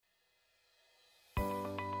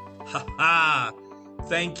Ha ha!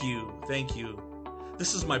 Thank you.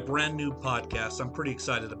 This is my brand new podcast. I'm pretty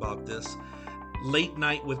excited about this. Late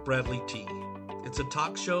Night with Bradley T. It's a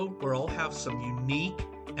talk show where I'll have some unique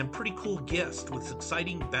and pretty cool guests with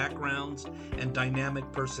exciting backgrounds and dynamic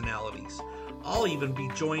personalities. I'll even be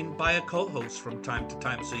joined by a co-host from time to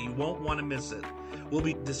time, so you won't want to miss it. We'll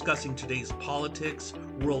be discussing today's politics,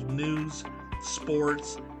 world news,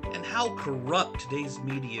 sports, and how corrupt today's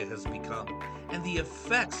media has become, and the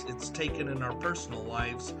effects it's taken in our personal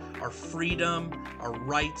lives, our freedom, our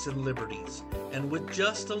rights and liberties. And with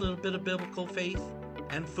just a little bit of biblical faith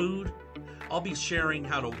and food, I'll be sharing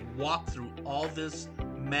how to walk through all this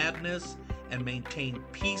madness and maintain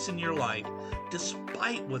peace in your life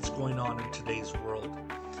despite what's going on in today's world.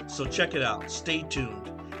 So check it out. Stay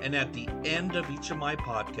tuned. And at the end of each of my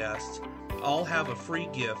podcasts, I'll have a free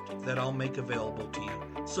gift that I'll make available to you.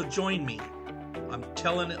 So join me. I'm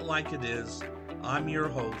telling it like it is. I'm your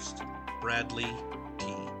host, Bradley T.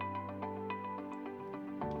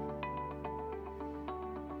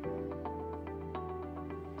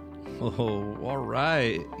 Oh, all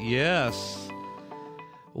right. Yes.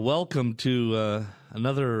 Welcome to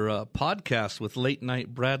another podcast with Late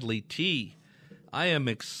Night Bradley T. I am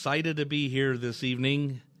excited to be here this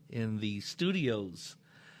evening in the studios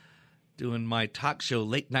doing my talk show,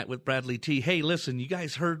 Late Night with Bradley T. Hey, listen, you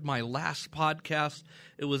guys heard my last podcast.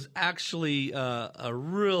 It was actually a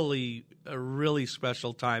really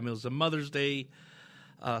special time. It was a Mother's Day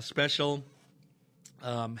special.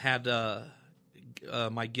 Had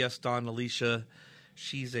my guest on, Alicia.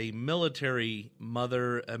 She's a military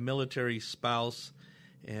mother, a military spouse,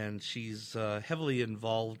 and she's heavily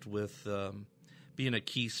involved with being a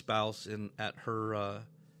key spouse at her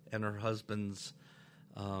and her husband's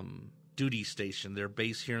duty station. They're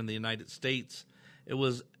based here in the United States. It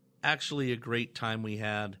was actually a great time we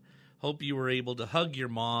had. Hope you were able to hug your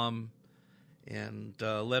mom and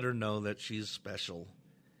let her know that she's special.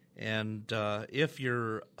 And if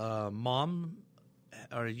your mom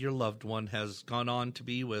or your loved one has gone on to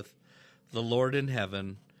be with the Lord in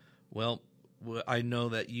heaven, well, I know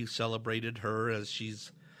that you celebrated her as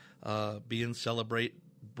she's being celebrated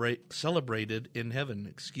in heaven.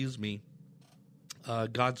 Excuse me.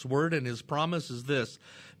 God's word and his promise is this: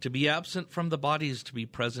 to be absent from the body is to be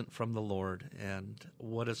present from the Lord. And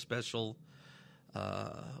what a special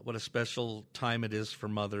time it is for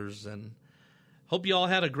mothers. And hope you all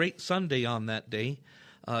had a great Sunday on that day.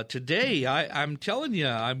 Today, I'm telling you,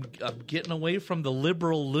 I'm getting away from the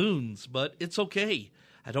liberal loons, but it's okay.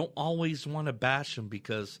 I don't always want to bash them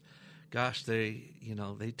because, gosh, they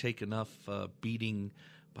take enough beating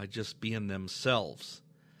by just being themselves.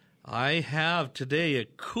 I have today a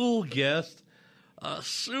cool guest, a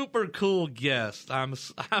super cool guest. I'm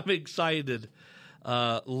excited.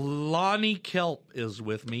 Lani Kelp is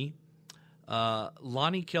with me.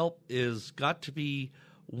 Lani Kelp is got to be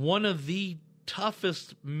one of the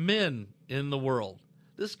toughest men in the world.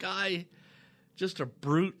 This guy, just a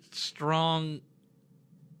brute strong.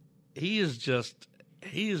 He is just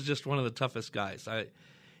one of the toughest guys.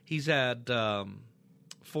 He's had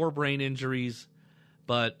 4 brain injuries,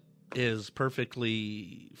 but is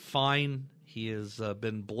perfectly fine. He has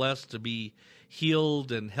been blessed to be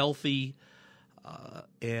healed and healthy,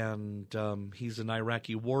 and he's an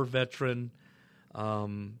Iraqi war veteran.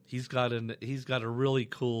 He's got a really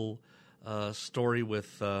cool story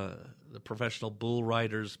with the professional bull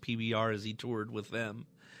riders, PBR, as he toured with them.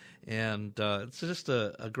 And it's just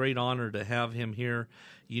a great honor to have him here.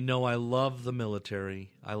 You know, I love the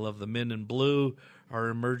military. I love the men in blue, our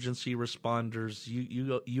emergency responders.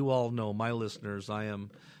 You all know, my listeners, I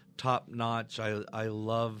am top notch. I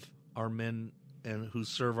love our men and who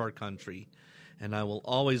serve our country, and I will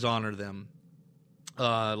always honor them.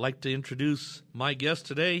 I'd like to introduce my guest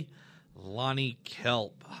today, Lani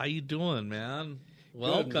Kelp. How you doing, man?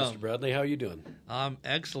 Welcome. Good, Mr. Bradley. How are you doing? I'm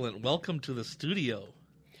excellent. Welcome to the studio.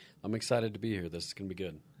 I'm excited to be here. This is going to be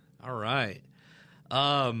good. All right.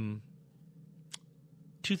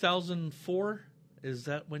 2004, is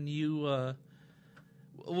that when you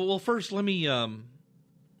well, first let me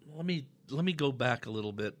go back a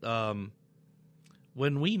little bit.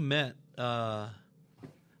 When we met, I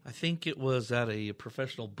think it was at a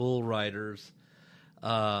professional bull riders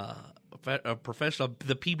the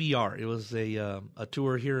PBR. It was a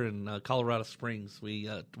tour here in Colorado Springs. We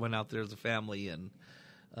went out there as a family, and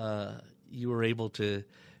you were able to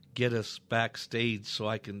get us backstage so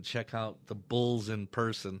I can check out the bulls in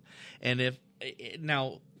person. And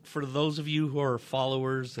now, for those of you who are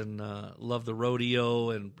followers and love the rodeo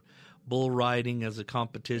and bull riding as a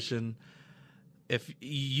competition, if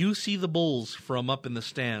you see the bulls from up in the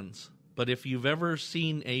stands, but if you've ever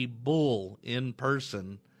seen a bull in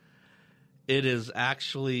person, it is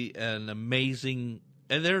actually an amazing,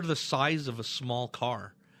 and they're the size of a small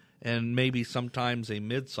car and maybe sometimes a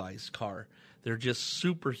mid-sized car. They're just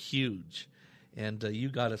super huge. And you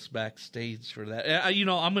got us backstage for that.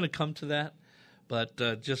 I'm going to come to that, but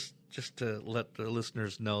just to let the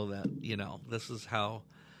listeners know that, this is how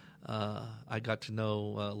I got to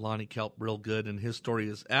know Lani Kelp real good, and his story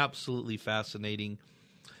is absolutely fascinating.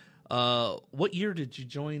 What year did you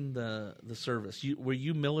join the service? Were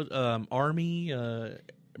you Army,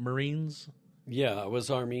 Marines? Yeah, I was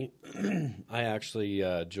Army. I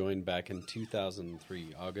actually joined back in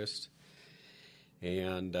 2003, August.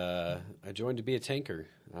 And I joined to be a tanker.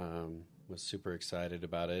 Was super excited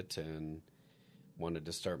about it and wanted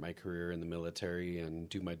to start my career in the military and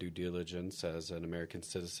do my due diligence as an American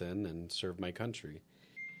citizen and serve my country.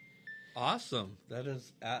 Awesome. That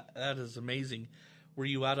is amazing. Were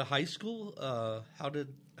you out of high school? How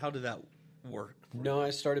did that work? No,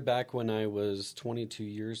 I started back when I was 22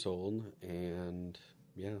 years old, and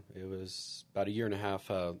yeah, it was about a year and a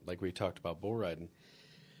half, like we talked about bull riding.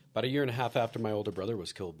 About a year and a half after my older brother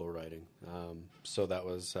was killed bull riding. So that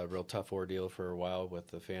was a real tough ordeal for a while with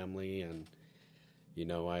the family. And,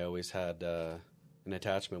 I always had an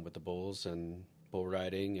attachment with the bulls and bull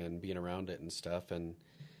riding and being around it and stuff. And,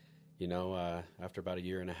 after about a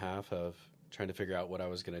year and a half of trying to figure out what I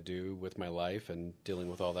was going to do with my life and dealing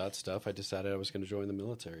with all that stuff, I decided I was going to join the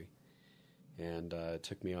military. And it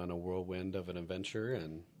took me on a whirlwind of an adventure,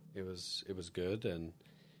 and it was good and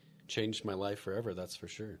changed my life forever, that's for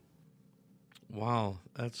sure. Wow,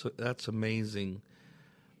 that's amazing.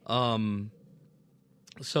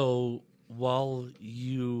 So while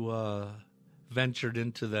you ventured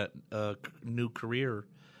into that new career,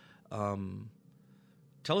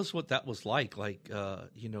 tell us what that was like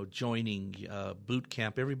joining boot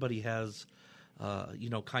camp. Everybody has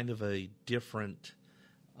kind of a different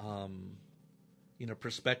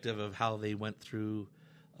perspective of how they went through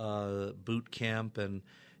boot camp. And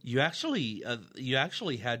you actually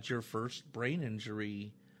had your first brain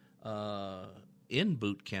injury in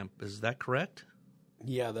boot camp. Is that correct?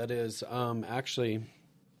 Yeah, that is. Actually,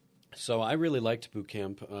 so I really liked boot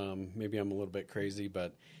camp. Maybe I'm a little bit crazy,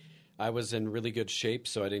 but I was in really good shape,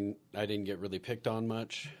 so I didn't get really picked on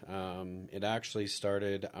much. It actually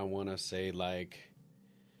started, I want to say, like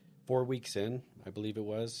 4 weeks in, I believe it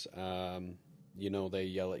was. They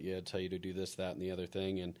yell at you, tell you to do this, that, and the other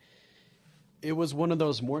thing, and it was one of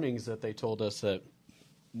those mornings that they told us that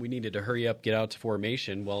we needed to hurry up, get out to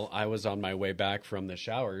formation. Well, I was on my way back from the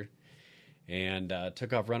shower and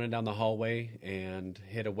took off running down the hallway and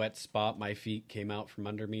hit a wet spot. My feet came out from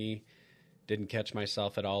under me, didn't catch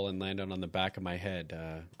myself at all, and landed on the back of my head.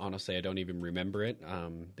 Honestly, I don't even remember it.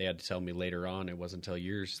 They had to tell me later on. It wasn't until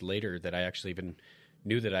years later that I actually even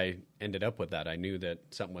knew that I ended up with that. I knew that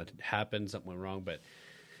something had happened, something went wrong, but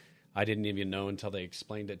I didn't even know until they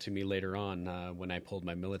explained it to me later on when I pulled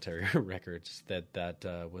my military records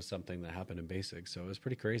that was something that happened in basic. So it was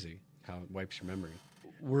pretty crazy how it wipes your memory.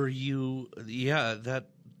 Were you? Yeah, that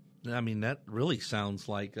really sounds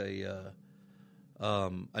like an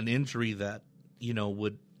injury that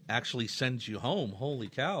would actually send you home. Holy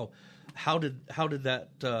cow! How did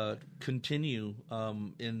that continue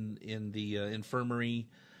in the infirmary?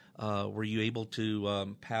 Were you able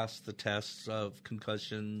to pass the tests of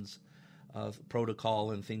concussions,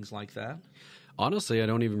 protocol, and things like that? Honestly, I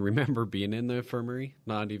don't even remember being in the infirmary,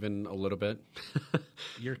 not even a little bit.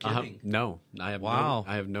 You're kidding? No, I have wow.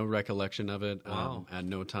 I have no recollection of it. Wow. At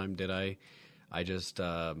no time did I. I just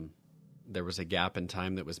there was a gap in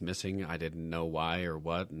time that was missing. I didn't know why or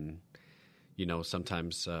what, and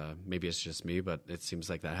sometimes maybe it's just me, but it seems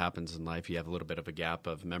like that happens in life. You have a little bit of a gap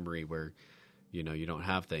of memory where you don't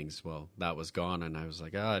have things. Well, that was gone, and I was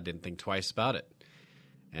like, I didn't think twice about it.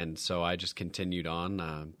 And so I just continued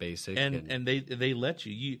on basic. And they let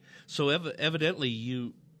you. So evidently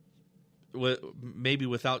you, maybe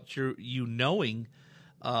without you knowing,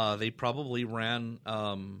 they probably ran,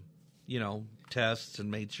 tests and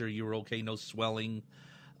made sure you were okay, no swelling.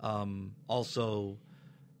 Also,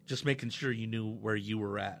 just making sure you knew where you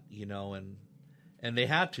were at, and they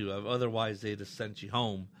had to. Otherwise, they'd have sent you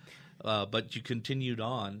home. But you continued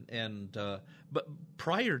on, and but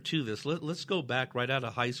prior to this, let's go back right out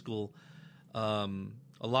of high school. A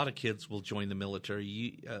lot of kids will join the military.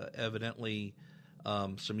 You, evidently,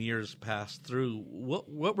 some years passed through.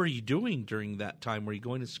 What were you doing during that time? Were you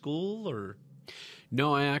going to school or?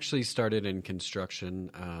 No, I actually started in construction.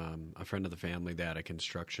 A friend of the family, they had a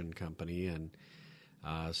construction company, and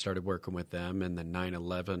started working with them. And then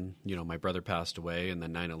 9/11, my brother passed away, and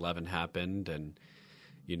then 9/11 happened, and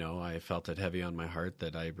I felt it heavy on my heart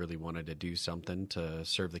that I really wanted to do something to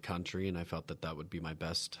serve the country, and I felt that that would be my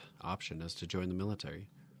best option, is to join the military.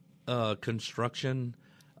 Construction.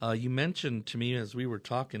 You mentioned to me as we were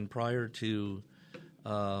talking prior to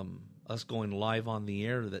us going live on the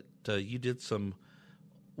air that you did some,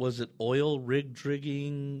 was it oil rig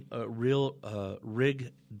digging,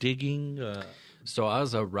 rig digging? So I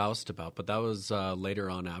was a roustabout, but that was later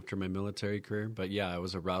on after my military career. But yeah, I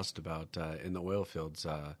was a roustabout in the oil fields.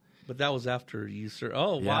 But that was after you, sir.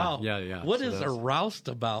 Oh, yeah, wow. Yeah. What is a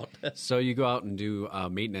roustabout? So you go out and do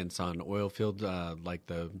maintenance on oil field, like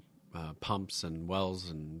the pumps and wells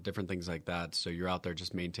and different things like that. So you're out there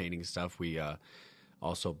just maintaining stuff. We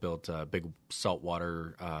also built a big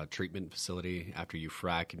saltwater treatment facility. After you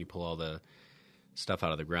frack and you pull all the stuff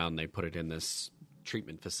out of the ground, they put it in this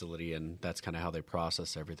treatment facility, and that's kind of how they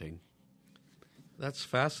process everything. That's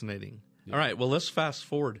fascinating. Yeah. All right, well, let's fast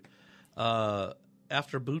forward.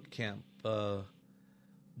 After boot camp,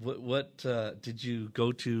 what did you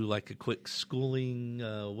go to, like a quick schooling?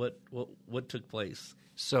 What took place?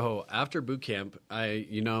 So after boot camp,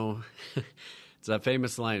 it's that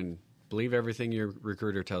famous line, believe everything your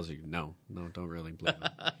recruiter tells you. No, don't really believe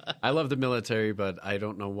it. I love the military, but I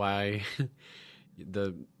don't know why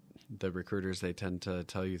the recruiters, they tend to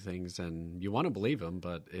tell you things and you want to believe them,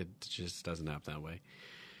 but it just doesn't happen that way.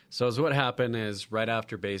 So what happened is right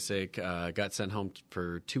after basic, got sent home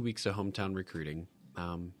for 2 weeks of hometown recruiting.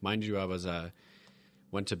 Mind you, I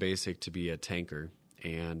went to basic to be a tanker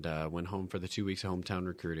and went home for the 2 weeks of hometown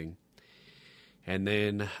recruiting. And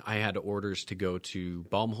then I had orders to go to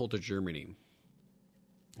Baumholder, Germany.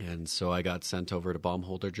 And so I got sent over to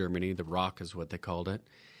Baumholder, Germany. The Rock is what they called it.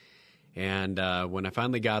 And when I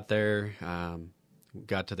finally got there,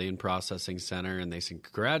 got to the in-processing center, and they said,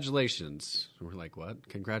 congratulations. And we're like, what?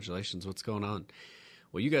 Congratulations? What's going on?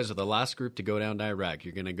 Well, you guys are the last group to go down to Iraq.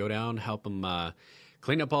 You're going to go down, help them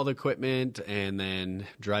clean up all the equipment, and then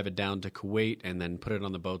drive it down to Kuwait, and then put it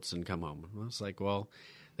on the boats and come home. I was like, well,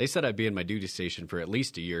 they said I'd be in my duty station for at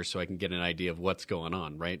least a year so I can get an idea of what's going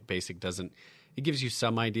on, right? Basic it gives you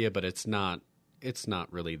some idea, but it's not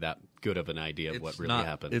really that good of an idea of what really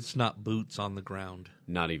happens. It's not boots on the ground.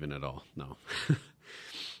 Not even at all, no.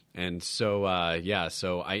 And so,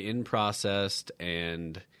 so I in-processed,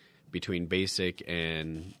 and between basic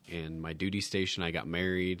and my duty station, I got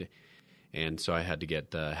married. And so I had to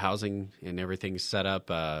get the housing and everything set up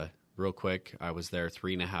real quick. I was there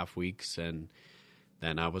 3.5 weeks, and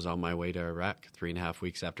then I was on my way to Iraq 3.5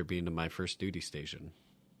 weeks after being to my first duty station.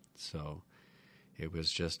 So it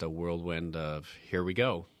was just a whirlwind of here we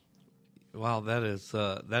go. Wow, that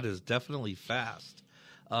is definitely fast.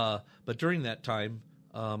 But during that time,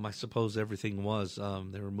 I suppose everything was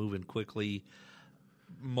they were moving quickly.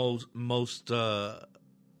 Most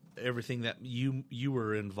everything that you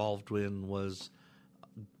were involved in was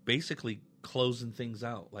basically closing things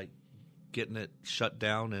out, like getting it shut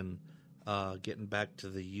down and getting back to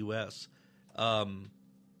the U.S. From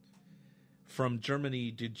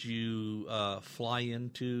Germany, did you fly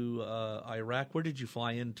into Iraq? Where did you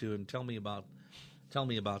fly into? And tell me about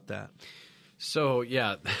that. So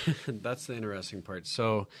yeah, that's the interesting part.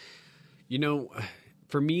 So,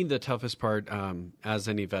 for me, the toughest part, as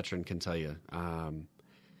any veteran can tell you,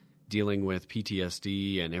 dealing with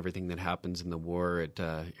PTSD and everything that happens in the war, it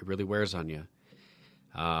really wears on you.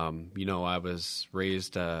 I was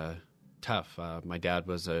raised tough. My dad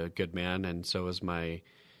was a good man, and so was my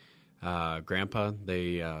grandpa.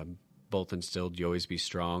 They both instilled you always be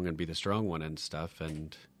strong and be the strong one and stuff.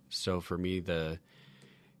 And so for me,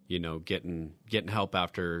 getting help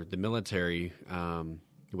after the military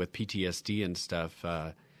with PTSD and stuff,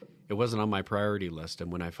 it wasn't on my priority list.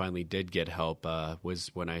 And when I finally did get help was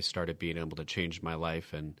when I started being able to change my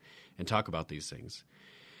life and talk about these things.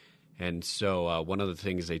 And so one of the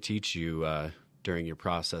things they teach you during your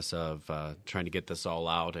process of trying to get this all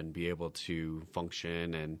out and be able to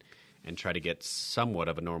function and try to get somewhat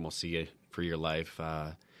of a normalcy for your life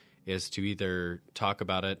is to either talk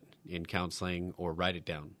about it in counseling or write it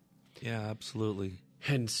down. Yeah, absolutely.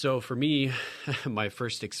 And so for me, my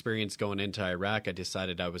first experience going into Iraq, I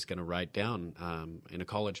decided I was going to write down in a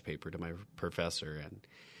college paper to my professor. And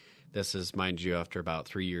this is, mind you, after about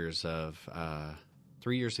 3 years of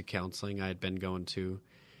counseling I had been going to.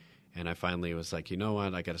 And I finally was like, you know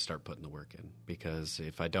what, I got to start putting the work in, because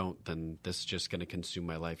if I don't, then this is just going to consume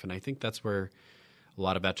my life. And I think that's where a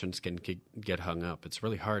lot of veterans can get hung up. It's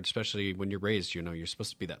really hard, especially when you're raised, you're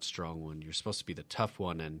supposed to be that strong one. You're supposed to be the tough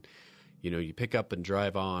one. And, you pick up and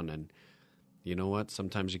drive on. And you know what,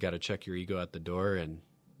 sometimes you got to check your ego at the door and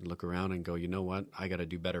look around and go, you know what, I got to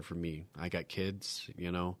do better for me. I got kids,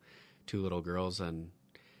 2 little girls, and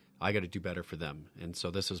I got to do better for them. And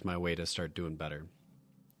so this was my way to start doing better.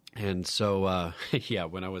 And so,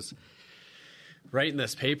 when I was writing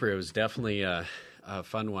this paper, it was definitely a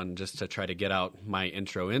fun one just to try to get out my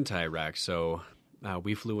intro into Iraq. So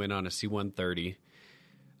we flew in on a C-130.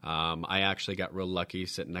 I actually got real lucky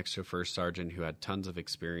sitting next to a first sergeant who had tons of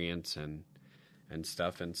experience and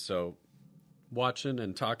stuff. And so watching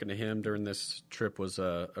and talking to him during this trip was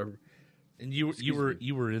And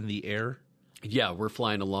you were in the air? Yeah, we're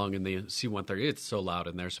flying along in the C-130. It's so loud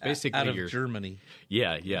in there. So basically, out of Germany.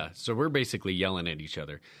 Yeah. So we're basically yelling at each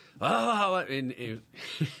other, and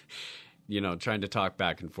trying to talk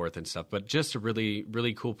back and forth and stuff. But just a really,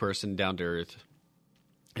 really cool person, down to earth,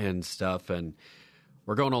 and stuff. And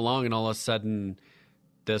we're going along, and all of a sudden,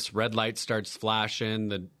 this red light starts flashing.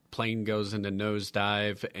 The plane goes into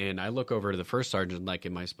nosedive, and I look over to the first sergeant like,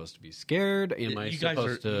 am I supposed to be scared? You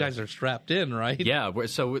guys are strapped in, right? Yeah,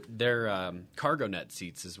 so they're cargo net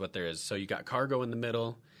seats is what there is. So you got cargo in the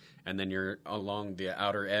middle, and then you're along the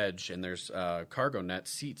outer edge, and there's cargo net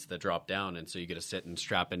seats that drop down, and so you get to sit and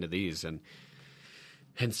strap into these.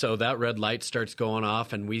 And so that red light starts going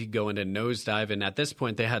off, and we go into nosedive. And at this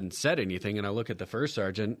point, they hadn't said anything. And I look at the first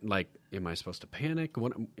sergeant like, am I supposed to panic?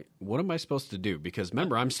 What am I supposed to do? Because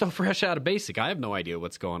remember, I'm still fresh out of basic. I have no idea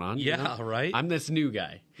what's going on. Yeah, right? I'm this new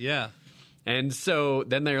guy. Yeah. And so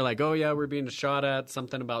then they're like, oh, yeah, we're being shot at.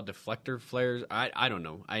 Something about deflector flares. I don't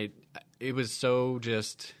know. It was so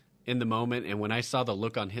just in the moment. And when I saw the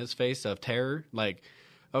look on his face of terror, like,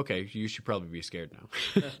 okay, you should probably be scared now.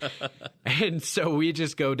 And so we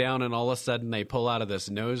just go down, and all of a sudden they pull out of this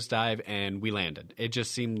nosedive, and we landed. It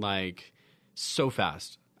just seemed like so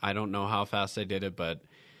fast. I don't know how fast they did it, but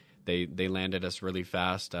they landed us really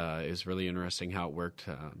fast. It was really interesting how it worked.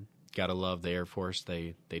 Gotta love the Air Force.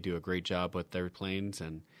 They do a great job with their planes,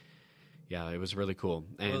 and yeah, it was really cool.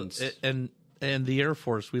 And and the Air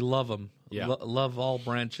Force, we love them. Yeah. Love all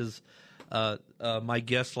branches. My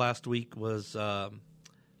guest last week was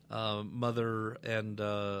mother and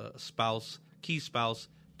spouse, key spouse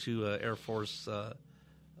to Air Force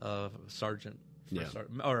sergeant.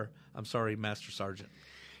 Master sergeant.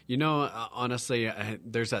 Honestly,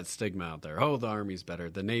 there's that stigma out there. Oh, the Army's better,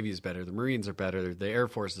 the Navy's better, the Marines are better, the Air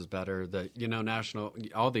Force is better, national,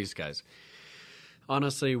 all these guys.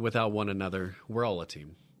 Honestly, without one another, we're all a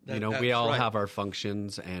team. We all have our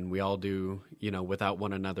functions, and we all do, without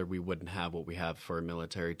one another, we wouldn't have what we have for a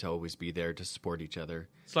military to always be there to support each other.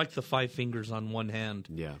 It's like the 5 fingers on one hand.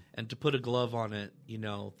 Yeah. And to put a glove on it,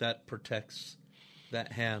 that protects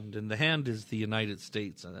that hand. And the hand is the United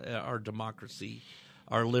States, our democracy,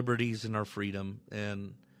 our liberties, and our freedom.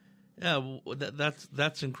 And yeah,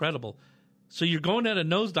 that's incredible. So you're going at a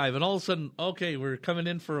nosedive, and all of a sudden, okay, we're coming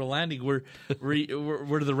in for a landing. Were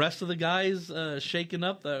the rest of the guys shaken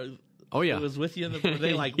up? Oh yeah, who was with you? Were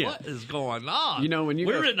they like, yeah. What is going on? When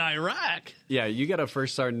we're in Iraq. Yeah, you got a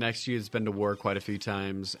first sergeant next to you who's been to war quite a few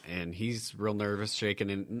times, and he's real nervous,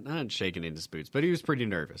 not shaking in his boots, but he was pretty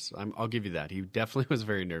nervous. I'll give you that. He definitely was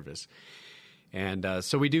very nervous. And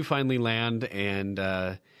so we do finally land,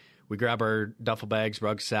 and we grab our duffel bags,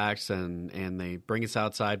 rucksacks, and they bring us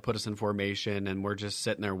outside, put us in formation, and we're just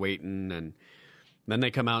sitting there waiting. And then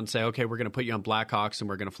they come out and say, okay, we're going to put you on Blackhawks, and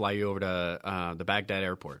we're going to fly you over to the Baghdad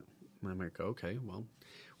airport. And I'm like, okay, well,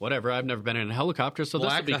 whatever. I've never been in a helicopter, so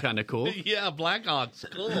this would be kind of cool. Yeah, Blackhawks,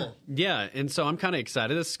 cool. Yeah, and so I'm kind of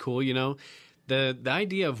excited. This is cool, The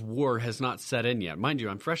idea of war has not set in yet. Mind you,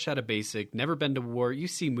 I'm fresh out of basic, never been to war. You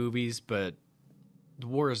see movies, but the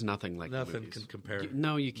war is nothing like nothing movies. Can compare.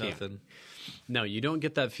 No, you can't. Nothing. No, you don't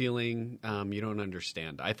get that feeling. You don't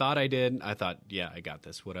understand. I thought I did. I thought, yeah, I got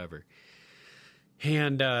this, whatever.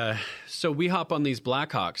 And so we hop on these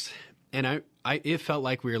Blackhawks, and it felt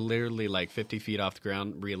like we were literally like 50 feet off the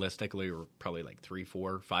ground. Realistically, we were probably like 300,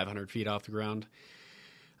 400, 500 feet off the ground.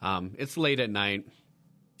 It's late at night.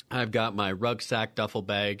 I've got my rucksack duffel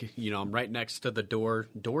bag. I'm right next to the door.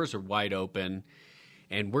 Doors are wide open.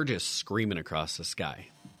 And we're just screaming across the sky.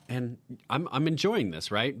 And I'm enjoying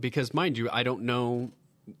this, right? Because, mind you, I don't know,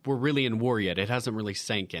 we're really in war yet. It hasn't really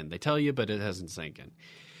sank in. They tell you, but it hasn't sank in.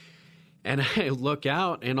 And I look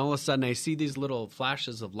out, and all of a sudden I see these little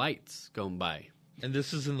flashes of lights going by. And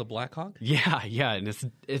this is in the Black Hawk? Yeah, and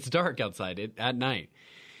it's dark outside at night.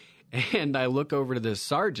 And I look over to this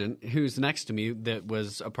sergeant who's next to me that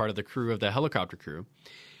was a part of the crew of the helicopter crew.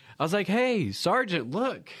 I was like, hey, Sergeant,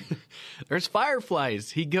 look, there's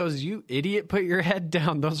fireflies. He goes, you idiot, put your head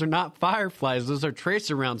down. Those are not fireflies. Those are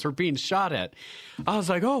tracer rounds. We're being shot at. I was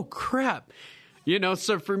like, oh, crap.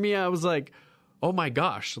 So for me, I was like, oh, my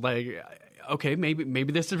gosh. Like, okay,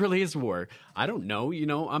 maybe this really is war. I don't know.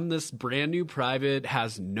 I'm this brand new private,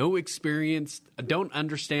 has no experience, don't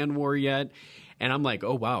understand war yet. And I'm like,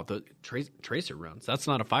 oh, wow, the tracer rounds. That's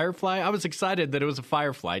not a Firefly? I was excited that it was a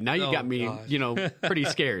Firefly. Now you got me, pretty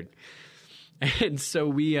scared. And so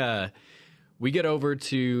we get over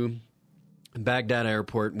to Baghdad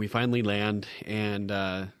airport, and we finally land, and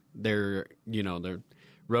their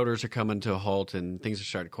rotors are coming to a halt, and things are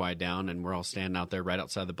starting to quiet down, and we're all standing out there right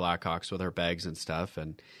outside the Blackhawks with our bags and stuff,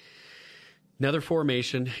 and another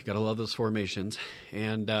formation. Gotta love those formations.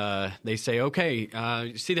 And they say, okay,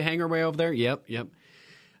 you see the hangar way over there? Yep.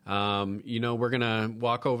 We're going to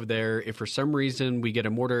walk over there. If for some reason we get a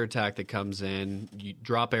mortar attack that comes in, you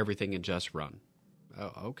drop everything and just run.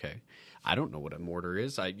 Oh, okay. I don't know what a mortar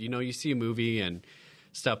is. You see a movie and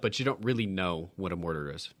stuff, but you don't really know what a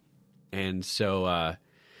mortar is. And so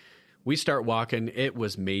we start walking. It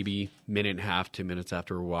was maybe a minute and a half, 2 minutes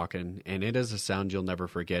after we're walking, and it is a sound you'll never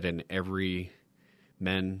forget, and every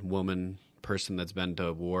man, woman, person that's been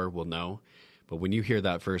to war will know. But when you hear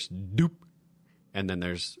that first doop, and then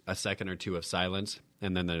there's a second or two of silence,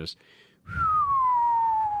 and then there's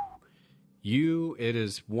it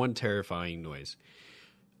is one terrifying noise.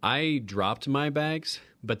 I dropped my bags,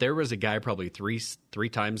 but there was a guy probably three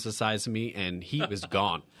times the size of me, and he was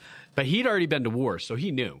gone. But he'd already been to war, so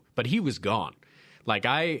he knew. But he was gone. Like,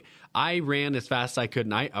 I ran as fast as I could,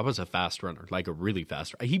 and I was a fast runner, like a really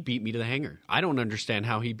fast runner. He beat me to the hangar. I don't understand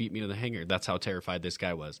how he beat me to the hangar. That's how terrified this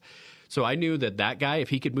guy was. So I knew that guy, if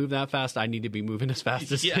he could move that fast, I need to be moving as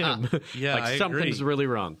fast as him. Yeah, like, something's really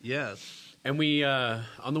wrong. Yes. And we,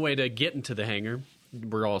 on the way to getting to the hangar,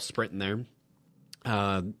 we're all sprinting there.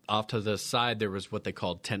 Off to the side, there was what they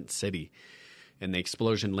called Tent City. And the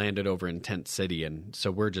explosion landed over in Tent City. And so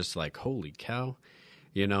we're just like, holy cow,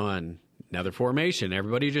 and another formation.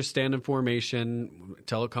 Everybody just stand in formation,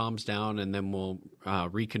 telecoms down, and then we'll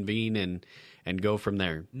reconvene and go from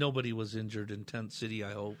there. Nobody was injured in Tent City,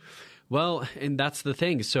 I hope. Well, and that's the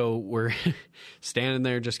thing. So we're standing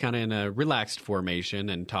there just kind of in a relaxed formation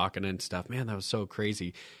and talking and stuff. Man, that was so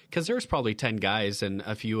crazy. Because there was probably 10 guys, and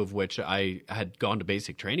a few of which I had gone to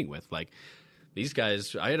basic training with. Like, these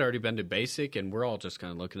guys, I had already been to basic, and we're all just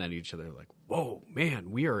kind of looking at each other like, whoa,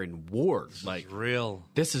 man, we are in war. This is real.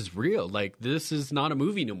 This is real. Like, this is not a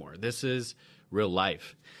movie no more. This is real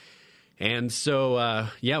life. And so,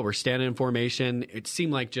 we're standing in formation. It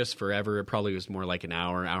seemed like just forever. It probably was more like an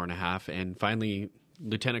hour and a half. And finally,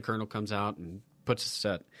 Lieutenant Colonel comes out and puts us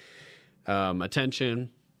at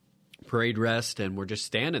attention, parade rest, and we're just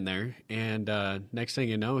standing there. And next thing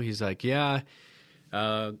you know, he's like, the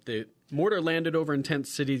mortar landed over in Tent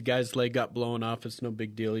City. The guy's leg got blown off. It's no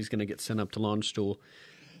big deal. He's going to get sent up to launch stool.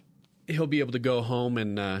 He'll be able to go home,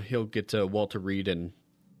 and he'll get to Walter Reed and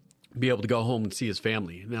be able to go home and see his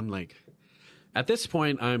family. And I'm like, at this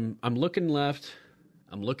point, I'm looking left,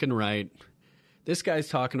 I'm looking right. This guy's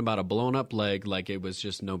talking about a blown up leg like it was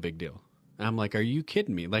just no big deal. And I'm like, are you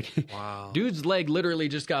kidding me? Like, wow. Dude's leg literally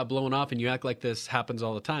just got blown off, and you act like this happens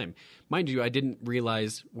all the time. Mind you, I didn't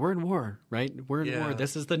realize we're in war, right? We're in war.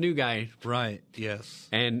 This is the new guy. Right, yes.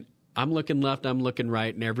 And I'm looking left, I'm looking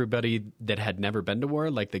right, and everybody that had never been to war,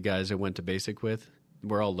 like the guys I went to basic with,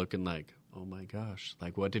 we're all looking like, oh my gosh,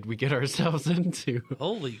 like, what did we get ourselves into?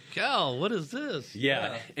 Holy cow, what is this?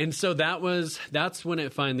 Yeah. And so that's when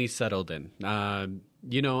it finally settled in. I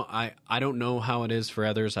don't know how it is for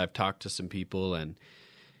others. I've talked to some people and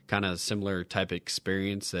kind of similar type of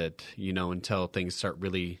experience that, until things start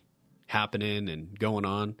really happening and going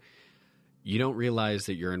on, you don't realize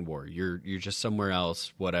that you're in war. You're just somewhere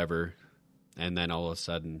else, whatever. And then all of a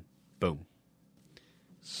sudden, boom.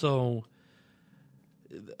 So,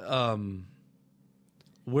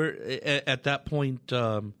 we're at that point.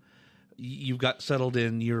 You've got settled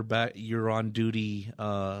in. You're back. You're on duty,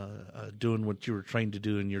 doing what you were trained to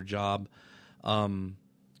do in your job.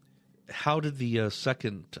 How did the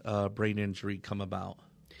second brain injury come about?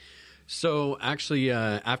 So actually,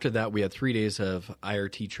 after that, we had 3 days of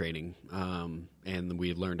IRT training, and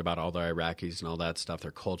we learned about all the Iraqis and all that stuff,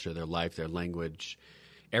 their culture, their life, their language,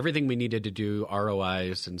 everything we needed to do,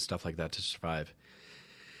 ROIs and stuff like that to survive.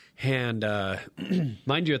 And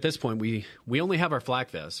mind you, at this point, we only have our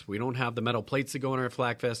flak vests. We don't have the metal plates that go in our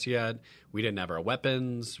flak vests yet. We didn't have our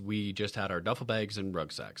weapons. We just had our duffel bags and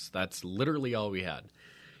rucksacks. That's literally all we had.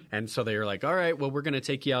 And so they were like, all right, well, we're going to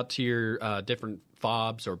take you out to your different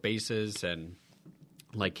FOBs or bases and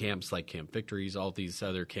like camps, like Camp Victories, all these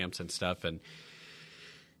other camps and stuff.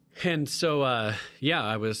 And so,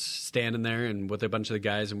 I was standing there and with a bunch of the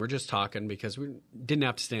guys, and we're just talking because we didn't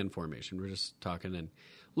have to stand in formation. We're just talking and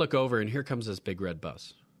look over, and here comes this big red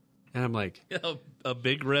bus. And I'm like, a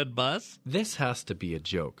big red bus? this has to be a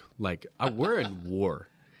joke. Like, we're in war.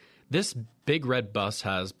 This big red bus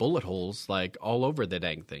has bullet holes, like, all over the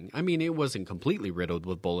dang thing. I mean, it wasn't completely riddled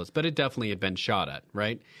with bullets, but it definitely had been shot at,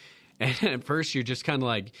 right? And at first, you're just kind of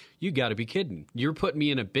like, you got to be kidding. You're putting me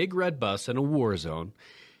in a big red bus in a war zone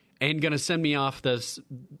and going to send me off this,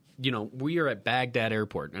 we are at Baghdad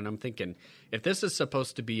Airport. And I'm thinking, if this is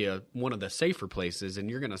supposed to be one of the safer places and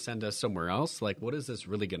you're going to send us somewhere else, like, what is this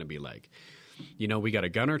really going to be like? We got a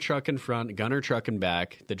gunner truck in front, gunner truck in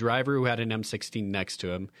back, the driver who had an M16 next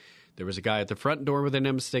to him. There was a guy at the front door with an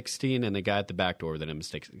M16 and a guy at the back door with an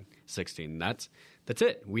M16. That's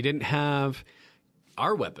it. We didn't have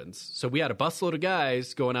our weapons. So we had a busload of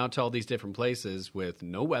guys going out to all these different places with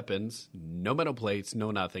no weapons, no metal plates,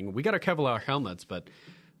 no nothing. We got our Kevlar helmets, but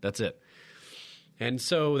that's it. And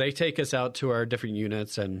so they take us out to our different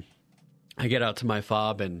units, and I get out to my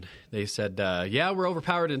fob, and they said, yeah, we're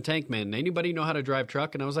overpowered in tank, man. Anybody know how to drive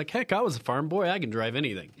truck? And I was like, heck, I was a farm boy. I can drive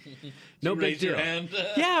anything. No big deal. Your hand?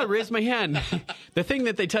 Yeah, I raised my hand. The thing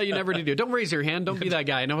that they tell you never to do. Don't raise your hand. Don't be that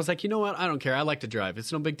guy. And I was like, you know what? I don't care. I like to drive.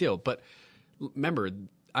 It's no big deal. But remember,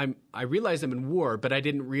 I realized I'm in war, but I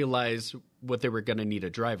didn't realize what they were going to need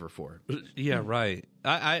a driver for. Yeah, right.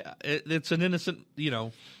 It's an innocent,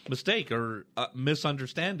 mistake or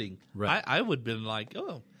misunderstanding. Right. I would have been like,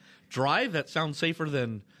 oh, drive? That sounds safer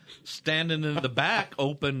than standing in the back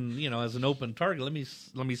open, as an open target. Let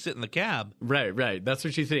me sit in the cab. Right. That's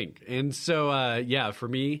what you think. And so, for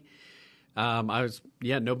me, I was,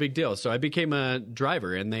 no big deal. So I became a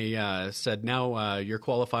driver, and they said, now you're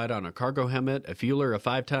qualified on a cargo helmet, a fueler, a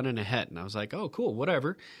 5-ton, and a het. And I was like, oh, cool,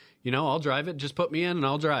 whatever. I'll drive it. Just put me in, and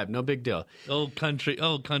I'll drive. No big deal. Old country,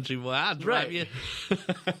 well, I'll drive you.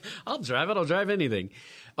 I'll drive it. I'll drive anything.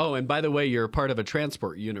 Oh, and by the way, you're a part of a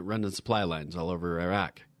transport unit running supply lines all over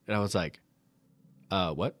Iraq. And I was like,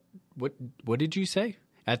 what? What did you say?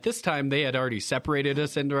 At this time, they had already separated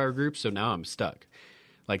us into our groups, so now I'm stuck.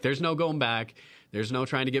 Like, there's no going back. There's no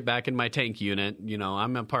trying to get back in my tank unit.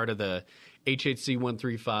 I'm a part of the HHC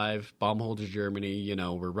 135, bomb holders Germany.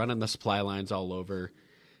 We're running the supply lines all over,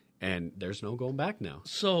 and there's no going back now.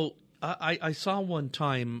 So I saw one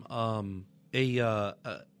time a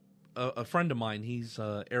friend of mine. He's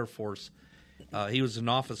Air Force. He was an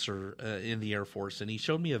officer in the Air Force, and he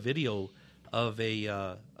showed me a video of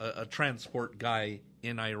a transport guy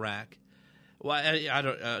in Iraq. Well,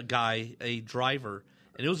 a driver.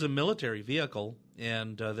 And it was a military vehicle,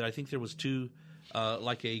 and I think there was two,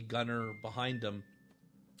 like a gunner behind them.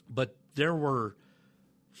 But there were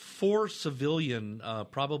 4 civilian,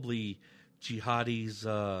 probably jihadis,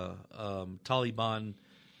 Taliban,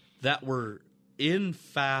 that were in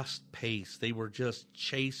fast pace. They were just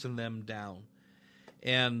chasing them down.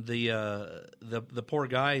 And the poor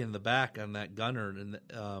guy in the back on that gunner, and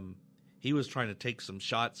he was trying to take some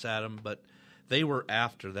shots at him, but they were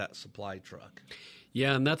after that supply truck.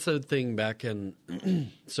 Yeah, and that's the thing back in,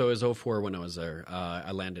 so it was 04 when I was there.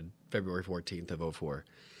 I landed February 14th of 04.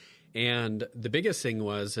 And the biggest thing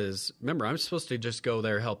remember, I'm supposed to just go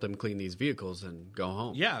there, help them clean these vehicles, and go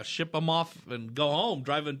home. Yeah, ship them off and go home,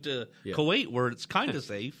 driving to Kuwait where it's kind of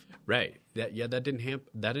safe. Right. That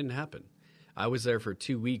didn't happen. I was there for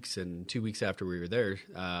 2 weeks, and 2 weeks after we were there,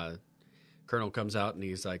 Colonel comes out and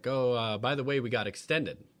he's like, oh, by the way, we got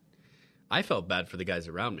extended. I felt bad for the guys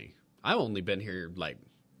around me. I've only been here like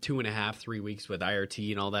 2.5, 3 weeks with IRT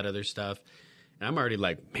and all that other stuff. And I'm already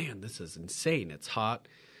like, man, this is insane. It's hot.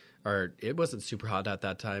 Or it wasn't super hot at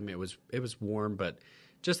that time. It was warm, but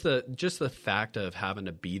just the fact of having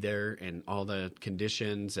to be there and all the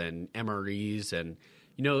conditions and MREs and,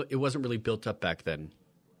 it wasn't really built up back then.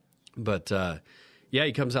 But,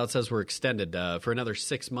 he comes out, says we're extended for another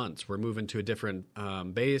 6 months. We're moving to a different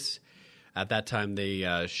base. At that time,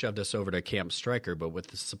 they shoved us over to Camp Stryker, but with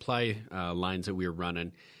the supply lines that we were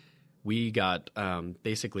running, we got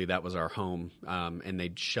basically that was our home, and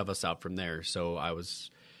they'd shove us out from there. So I was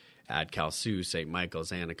at Kalsu, St.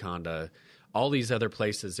 Michael's, Anaconda, all these other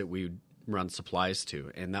places that we would run supplies to,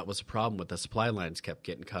 and that was a problem with the supply lines kept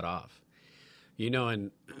getting cut off.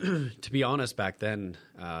 And to be honest, back then,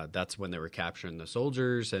 that's when they were capturing the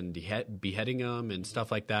soldiers and beheading them and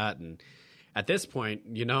stuff like that, and at this point,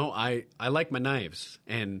 I like my knives.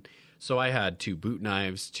 And so I had 2 boot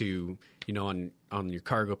knives, 2, on your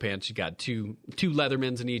cargo pants, you got two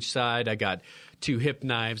Leathermans on each side. I got 2 hip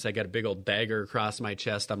knives. I got a big old dagger across my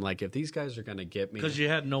chest. I'm like, if these guys are going to get me. Because you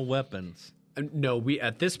had no weapons. No,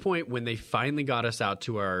 at this point, when they finally got us out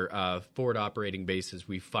to our forward operating bases,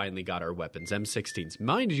 we finally got our weapons, M16s.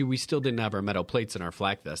 Mind you, we still didn't have our metal plates in our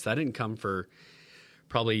flak vests. That didn't come for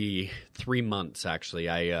probably 3 months, actually.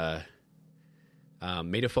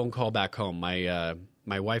 Made a phone call back home.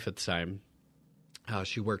 My wife at the time,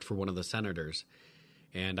 she worked for one of the senators,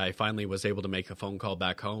 and I finally was able to make a phone call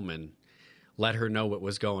back home and let her know what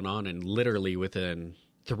was going on. And literally within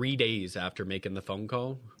 3 days after making the phone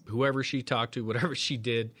call, whoever she talked to, whatever she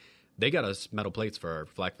did, they got us metal plates for our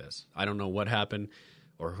Flak Fest. I don't know what happened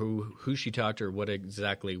or who she talked to or what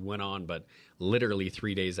exactly went on, but literally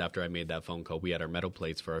 3 days after I made that phone call, we had our metal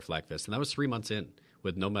plates for our Flak Fest. And that was 3 months in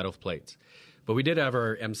with no metal plates. But we did have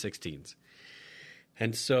our M16s.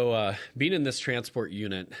 And so being in this transport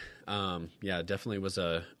unit, definitely was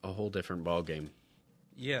a whole different ballgame.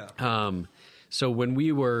 Yeah. So when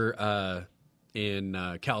we were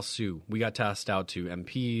in Cal Sioux, we got tasked out to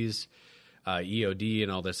MPs, EOD,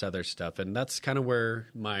 and all this other stuff. And that's kind of where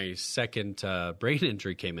my second brain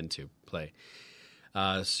injury came into play.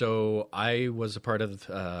 So I was a part of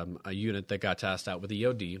a unit that got tasked out with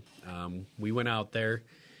EOD. We went out there,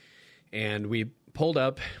 and we pulled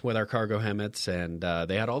up with our cargo helmets, and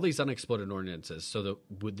they had all these unexploded ordnances. So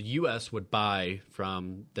the U.S. would buy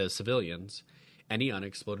from the civilians any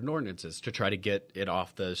unexploded ordnances to try to get it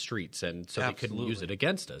off the streets, and so they couldn't use it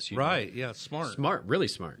against us. Right, yeah, smart. Really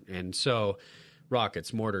smart. And so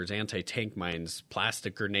rockets, mortars, anti-tank mines,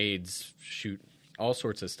 plastic grenades, shoot all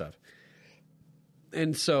sorts of stuff.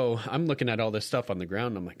 And so I'm looking at all this stuff on the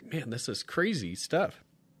ground, and I'm like, man, this is crazy stuff.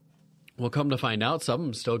 Well, come to find out, some of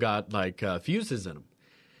them still got, like, fuses in them.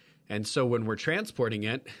 And so when we're transporting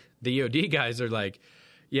it, the EOD guys are like,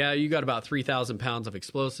 yeah, you got about 3,000 pounds of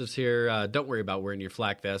explosives here. Don't worry about wearing your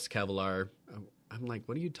flak vest, Kevlar. I'm like,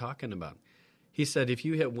 what are you talking about? He said, if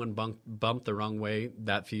you hit one bump the wrong way,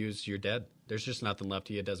 that fuse, you're dead. There's just nothing left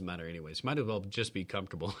to you. It doesn't matter anyways. You might as well just be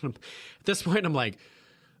comfortable. At this point, I'm like,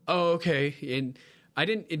 oh, okay. And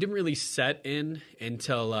it didn't really set in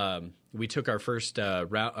until we took our first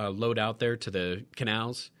load out there to the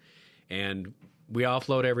canals, and we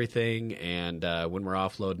offload everything. And when we're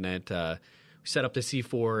offloading it, we set up the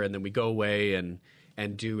C4, and then we go away and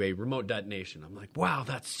do a remote detonation. I'm like, wow,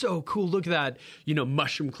 that's so cool. Look at that,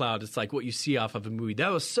 mushroom cloud. It's like what you see off of a movie.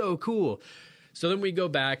 That was so cool. So then we go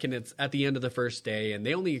back, and it's at the end of the first day, and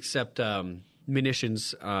they only accept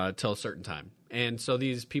munitions till a certain time. And so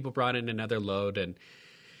these people brought in another load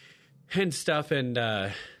and stuff, and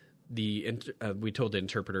we told the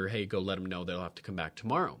interpreter, hey, go let them know they'll have to come back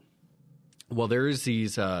tomorrow. Well, there's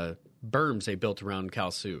these berms they built around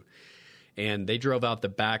Cal Sioux, and they drove out the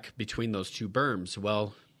back between those two berms.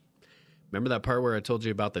 Well, remember that part where I told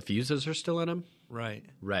you about the fuses are still in them? Right.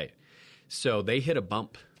 Right. So they hit a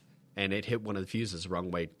bump, and it hit one of the fuses the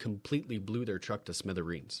wrong way, completely blew their truck to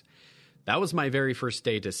smithereens. That was my very first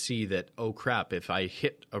day to see that, oh, crap, if I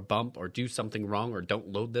hit a bump or do something wrong or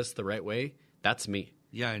don't load this the right way, that's me.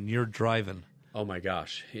 Yeah, and you're driving. Oh, my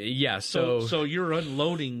gosh. Yeah, So you're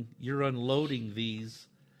unloading these.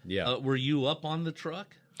 Yeah. Were you up on the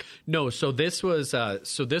truck? No, so this was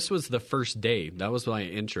the first day. That was my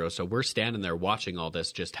intro. So we're standing there watching all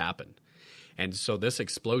this just happen. And so this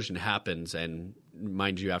explosion happens, and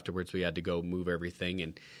mind you, afterwards we had to go move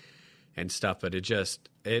everything and stuff, but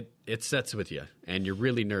it sets with you, and you're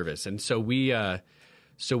really nervous. And so we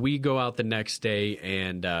go out the next day,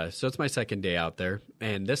 and so it's my second day out there,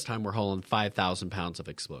 and this time we're hauling 5,000 pounds of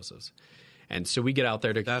explosives. And so we get out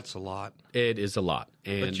there That's a lot. It is a lot.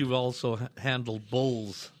 But you've also handled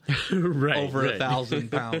bulls right, over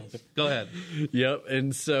 1,000 pounds. Go ahead. Yep.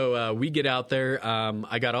 And so we get out there.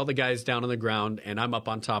 I got all the guys down on the ground, and I'm up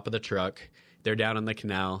on top of the truck. They're down in the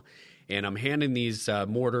canal. And I'm handing these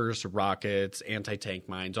mortars, rockets, anti-tank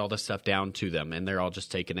mines, all this stuff down to them. And they're all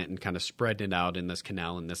just taking it and kind of spreading it out in this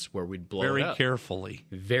canal, and this is where we'd blow it up. Very carefully.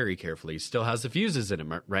 Very carefully. Still has the fuses in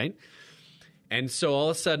them, right? And so all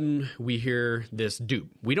of a sudden, we hear this dupe.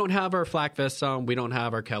 We don't have our flak vests on. We don't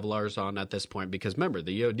have our Kevlars on at this point because, remember,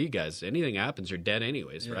 the EOD guys, anything happens, you're dead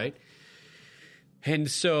anyways, right? And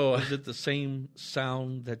so... Was it the same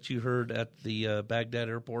sound that you heard at the Baghdad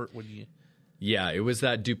airport when you... Yeah, it was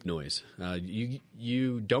that dupe noise.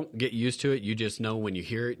 You don't get used to it. You just know when you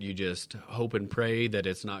hear it, you just hope and pray that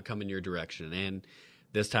it's not coming your direction. And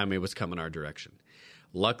this time it was coming our direction.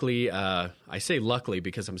 Luckily, I say luckily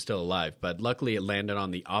because I'm still alive, but luckily it landed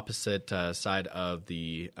on the opposite side of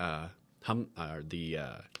the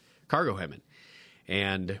cargo helmet.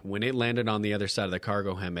 And when it landed on the other side of the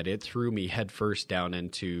cargo helmet, it threw me head first down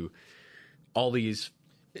into all these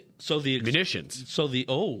munitions. So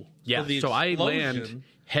I land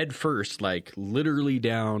head first, like literally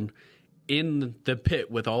down in the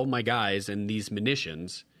pit with all my guys and these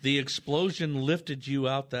munitions. The explosion lifted you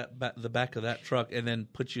out the back of that truck and then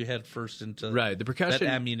put you head first into the percussion,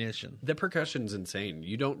 that ammunition. The percussion's insane.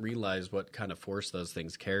 You don't realize what kind of force those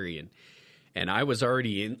things carry, And I was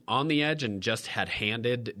already on the edge and just had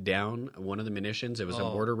handed down one of the munitions. It was a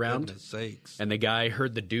mortar round. Goodness sakes. And the guy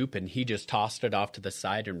heard the dupe, and he just tossed it off to the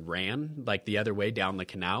side and ran like the other way down the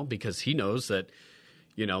canal because he knows that,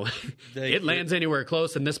 it lands anywhere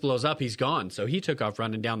close and this blows up, he's gone. So he took off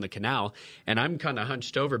running down the canal, and I'm kind of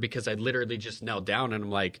hunched over because I literally just knelt down, and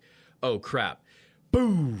I'm like, oh, crap.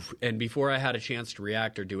 Boom! And before I had a chance to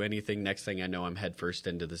react or do anything, next thing I know, I'm head first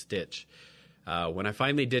into this ditch. When I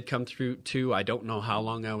finally did come through to, I don't know how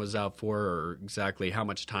long I was out for or exactly how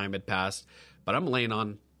much time had passed, but I'm laying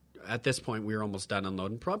on, at this point, we were almost done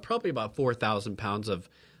unloading, probably about 4,000 pounds of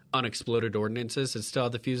unexploded ordnances that still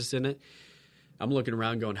had the fuses in it. I'm looking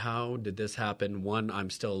around going, how did this happen? One, I'm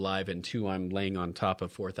still alive, and two, I'm laying on top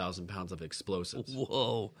of 4,000 pounds of explosives.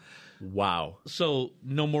 Whoa. Wow. So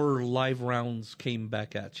no more live rounds came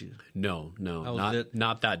back at you? No,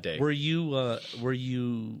 not that day. Were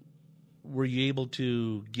you able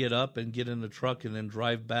to get up and get in the truck and then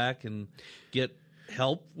drive back and get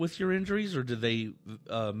help with your injuries, or did they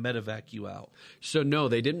medevac you out? So no,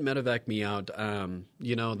 they didn't medevac me out.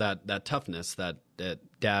 That toughness that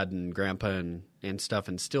Dad and Grandpa and stuff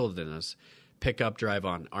instilled in us. Pick up, drive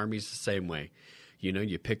on. Army's the same way.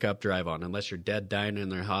 You pick up, drive on. Unless you're dead, dying in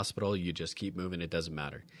their hospital, you just keep moving. It doesn't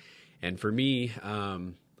matter. And for me,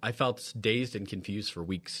 I felt dazed and confused for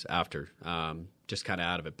weeks after, just kind of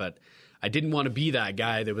out of it. But I didn't want to be that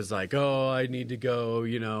guy that was like, oh, I need to go,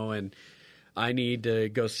 and I need to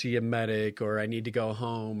go see a medic, or I need to go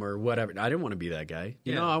home, or whatever. I didn't want to be that guy.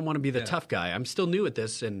 I want to be the tough guy. I'm still new at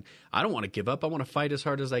this, and I don't want to give up. I want to fight as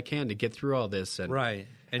hard as I can to get through all this. And, right.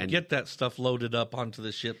 And get that stuff loaded up onto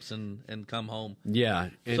the ships and come home. Yeah.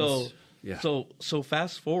 So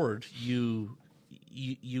fast forward, you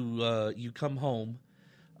come home.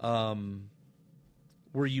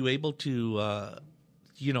 Were you able to,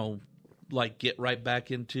 get right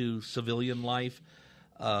back into civilian life?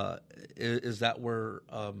 Is that where,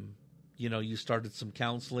 you started some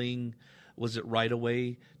counseling? Was it right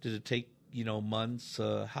away? Did it take, months?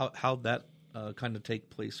 How'd that kind of take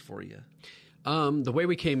place for you? The way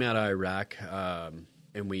we came out of Iraq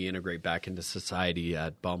and we integrate back into society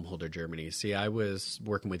at Baumholder, Germany. See, I was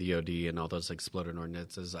working with EOD and all those exploded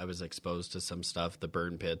ordinances. I was exposed to some stuff, the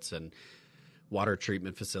burn pits and water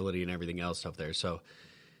treatment facility and everything else up there. So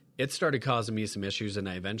it started causing me some issues, and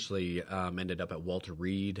I eventually ended up at Walter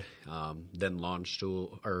Reed, then launched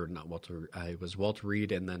I was Walter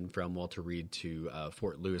Reed, and then from Walter Reed to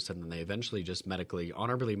Fort Lewis, and then they eventually just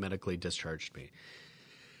honorably medically discharged me.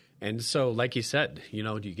 And so, like you said, do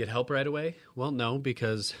you get help right away? Well, no,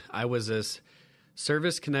 because I was this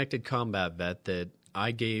service-connected combat vet that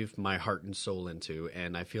I gave my heart and soul into,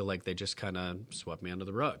 and I feel like they just kind of swept me under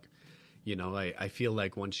the rug. I feel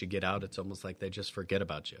like once you get out, it's almost like they just forget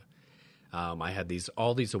about you. I had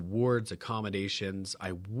all these awards, accommodations.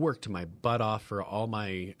 I worked my butt off for all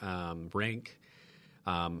my rank.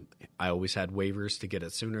 I always had waivers to get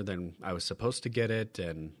it sooner than I was supposed to get it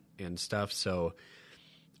and stuff. So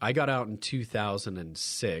I got out in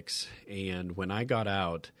 2006, and when I got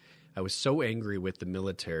out, I was so angry with the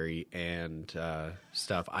military and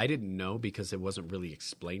stuff. I didn't know, because it wasn't really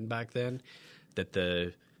explained back then, that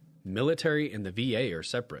the military and the VA are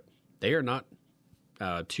separate. They are not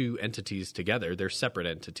two entities together. They're separate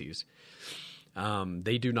entities.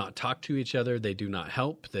 They do not talk to each other. They do not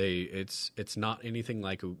help. It's not anything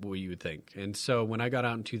like what you would think. And so when I got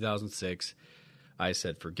out in 2006, I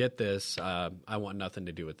said, forget this. I want nothing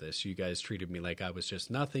to do with this. You guys treated me like I was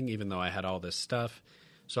just nothing, even though I had all this stuff.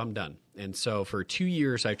 So I'm done. And so for 2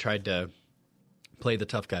 years, I tried to play the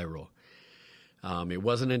tough guy role. It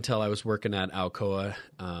wasn't until I was working at Alcoa,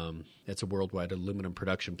 it's a worldwide aluminum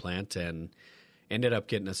production plant, and ended up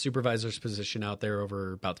getting a supervisor's position out there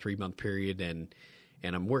over about 3-month period, and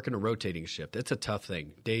I'm working a rotating shift. It's a tough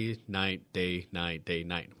thing. Day, night, day, night, day,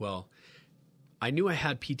 night. Well, I knew I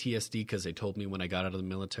had PTSD because they told me when I got out of the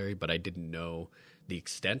military, but I didn't know the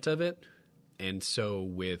extent of it. And so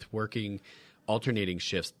with working alternating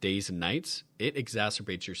shifts, days and nights, it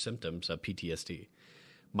exacerbates your symptoms of PTSD.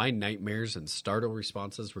 My nightmares and startle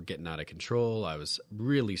responses were getting out of control. I was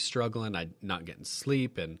really struggling. I'm not getting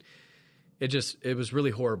sleep, and it was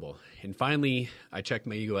really horrible. And finally, I checked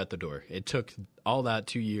my ego at the door. It took all that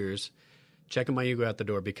 2 years checking my ego at the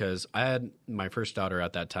door, because I had my first daughter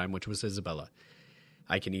at that time, which was Isabella.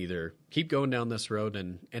 I can either keep going down this road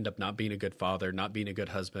and end up not being a good father, not being a good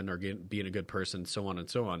husband, or being a good person, so on and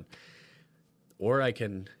so on. Or I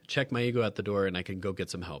can check my ego at the door and I can go get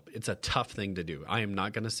some help. It's a tough thing to do. I am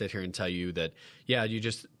not going to sit here and tell you that, yeah, you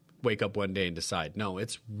just wake up one day and decide. No,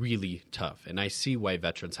 it's really tough. And I see why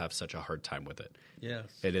veterans have such a hard time with it. Yes.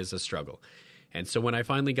 It is a struggle. And so when I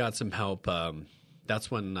finally got some help, that's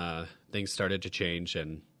when things started to change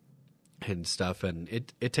and stuff. And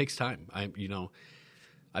it takes time. I've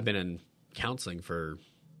been in counseling for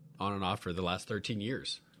on and off for the last 13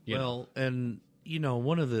 years. And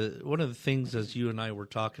one of the things, as you and I were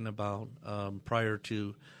talking about prior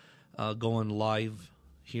to going live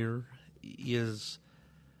here, is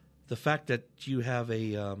the fact that you have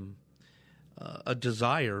a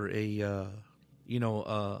desire, a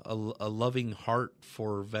loving heart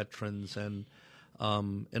for veterans, and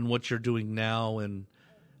what you're doing now, and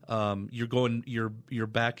you're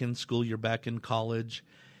back in school, you're back in college,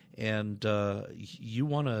 and you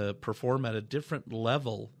want to perform at a different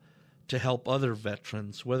level to help other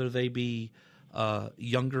veterans, whether they be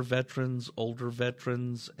younger veterans, older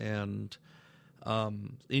veterans, and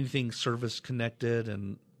anything service connected.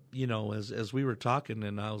 And as we were talking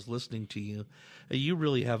and I was listening to you, you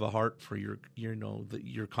really have a heart for your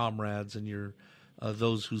comrades and your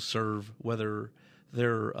those who serve, whether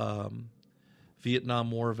they're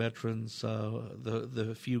Vietnam War veterans,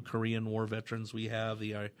 the few Korean War veterans we have,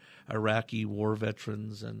 the Iraqi War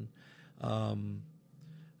veterans, and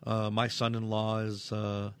my son-in-law is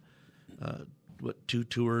 2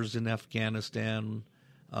 tours in Afghanistan.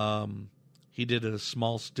 He did a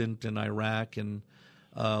small stint in Iraq, and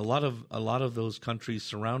a lot of those countries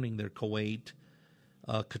surrounding there, Kuwait,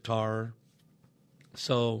 Qatar.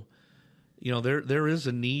 So, there is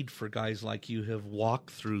a need for guys like you who have walked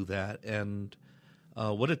through that, and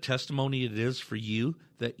what a testimony it is for you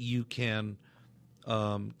that you can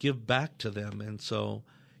give back to them. And so,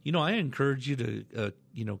 I encourage you to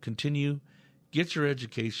continue, get your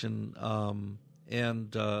education,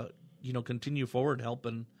 and continue forward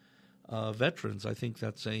helping veterans. I think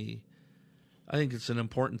it's an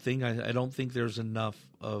important thing. I don't think there's enough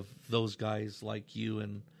of those guys like you,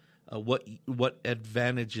 and what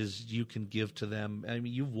advantages you can give to them. I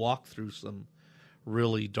mean, you've walked through some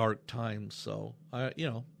really dark times, so I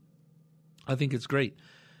think it's great.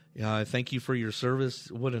 I thank you for your service.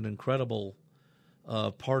 What an incredible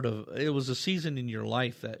part of it was a season in your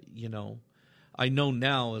life that I know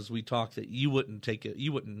now as we talk that you wouldn't take it,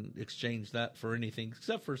 you wouldn't exchange that for anything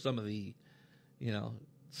except for some of the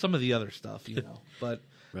other stuff, but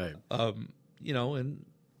right. And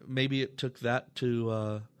maybe it took that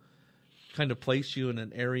to kind of place you in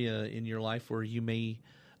an area in your life where you may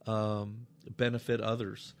benefit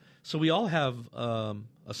others. So we all have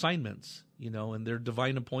assignments, and they're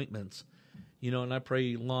divine appointments, and I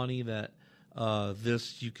pray, Lani, that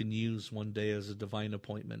this you can use one day as a divine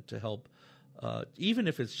appointment to help, even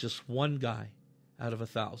if it's just one guy out of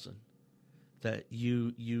 1,000 that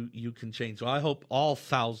you can change. So I hope all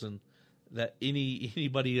 1,000, that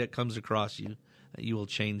anybody that comes across you, that you will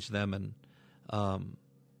change them and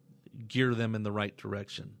gear them in the right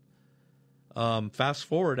direction. Fast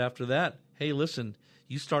forward after that. Hey, listen,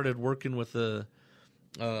 you started working with wait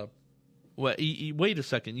a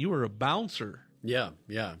second, you were a bouncer. Yeah.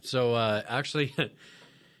 So actually,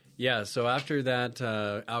 so after that,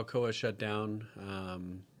 Alcoa shut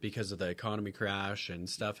down because of the economy crash and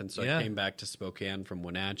stuff, and so I came back to Spokane from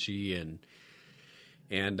Wenatchee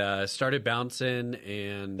and started bouncing.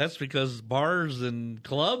 And that's because bars and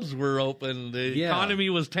clubs were open. The economy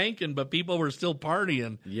was tanking, but people were still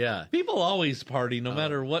partying. Yeah, people always party, no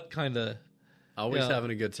matter what kind of. Always having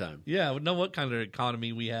a good time. Yeah, know what kind of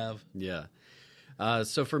economy we have. Yeah.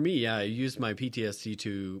 So for me, I used my PTSD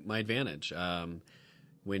to my advantage.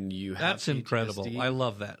 When you have That's PTSD, incredible. I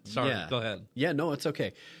love that. Sorry, go ahead. Yeah, no, it's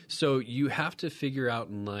okay. So you have to figure out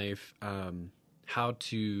in life how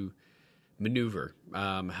to maneuver,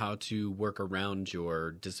 how to work around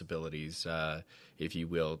your disabilities, if you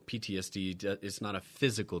will. PTSD is not a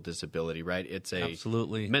physical disability, right? It's a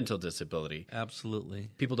Absolutely. mental disability.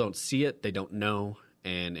 Absolutely. People don't see it. They don't know.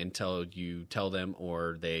 And until you tell them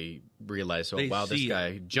or they realize, this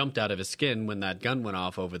guy jumped out of his skin when that gun went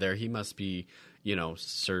off over there. He must be,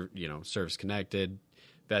 service-connected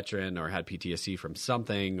veteran or had PTSD from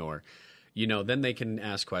something, or, then they can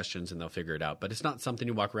ask questions and they'll figure it out. But it's not something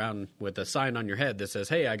you walk around with a sign on your head that says,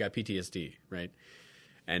 hey, I got PTSD, right?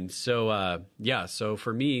 And so, so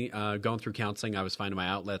for me, going through counseling, I was finding my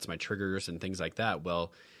outlets, my triggers, and things like that.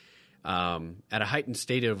 Well, at a heightened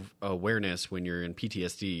state of awareness when you're in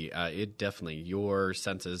PTSD, it definitely, your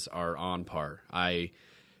senses are on par. I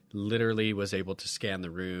literally was able to scan the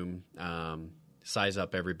room, size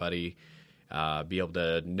up everybody, be able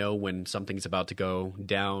to know when something's about to go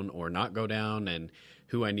down or not go down, and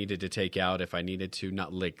who I needed to take out if I needed to,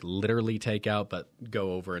 not like literally take out, but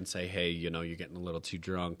go over and say, hey, you're getting a little too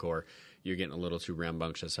drunk or you're getting a little too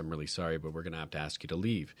rambunctious. I'm really sorry, but we're going to have to ask you to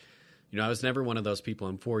leave. I was never one of those people.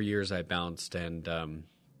 In 4 years, I bounced, and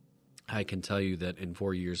I can tell you that in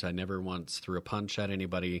 4 years, I never once threw a punch at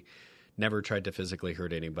anybody, never tried to physically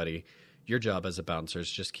hurt anybody. Your job as a bouncer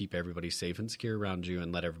is just keep everybody safe and secure around you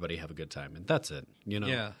and let everybody have a good time. And that's it,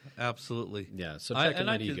 Yeah, absolutely. Yeah, so check in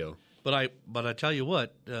that ego. But I tell you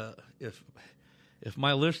what, if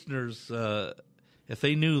my listeners, if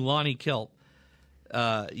they knew Lani Kelp,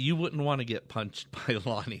 you wouldn't want to get punched by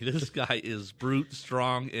Lani. This guy is brute,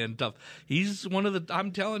 strong, and tough. He's one of the,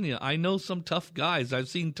 I'm telling you, I know some tough guys. I've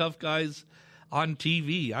seen tough guys on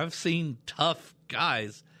TV. I've seen tough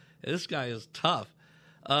guys. This guy is tough.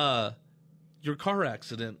 Your car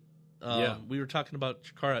accident. We were talking about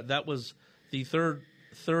your car. That was the third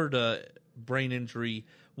brain injury.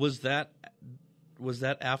 Was that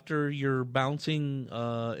after your bouncing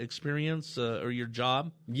experience or your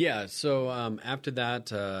job? Yeah. So after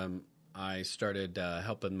that, I started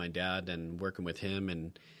helping my dad and working with him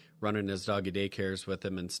and running his doggy daycares with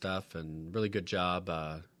him and stuff. And really good job,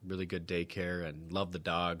 really good daycare, and love the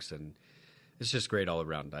dogs. And it's just great all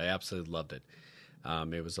around. I absolutely loved it.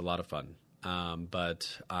 It was a lot of fun.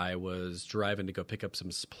 But I was driving to go pick up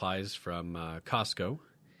some supplies from Costco.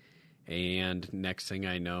 And next thing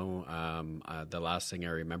I know, the last thing I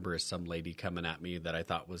remember is some lady coming at me that I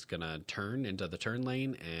thought was going to turn into the turn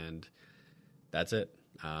lane, and that's it.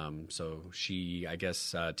 So she, I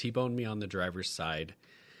guess, T-boned me on the driver's side.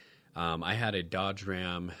 I had a Dodge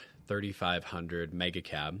Ram 3500 Mega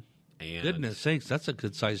Cab. And goodness sakes, that's a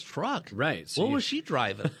good-sized truck. Right. So what was she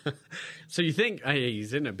driving? So you think, hey,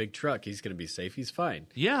 he's in a big truck, he's going to be safe, he's fine.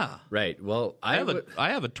 Yeah. Right. Well, I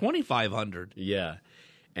have a 2500. Yeah.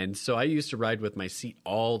 And so I used to ride with my seat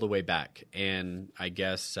all the way back. And I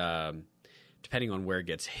guess depending on where it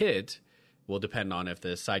gets hit will depend on if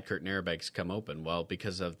the side curtain airbags come open. Well,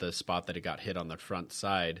 because of the spot that it got hit on the front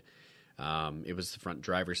side, it was the front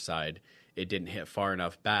driver's side. It didn't hit far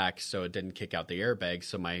enough back, so it didn't kick out the airbag.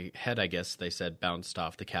 So my head, I guess they said, bounced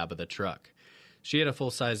off the cab of the truck. She had a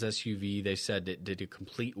full-size SUV. They said it did a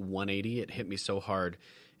complete 180. It hit me so hard,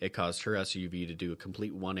 it caused her SUV to do a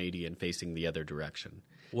complete 180 and facing the other direction.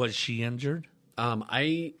 Was she injured?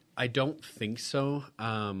 I don't think so.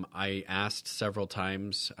 I asked several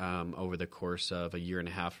times over the course of a year and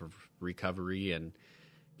a half of recovery and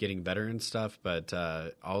getting better and stuff, but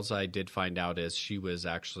all I did find out is she was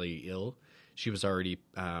actually ill. She was already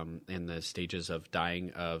in the stages of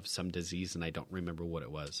dying of some disease, and I don't remember what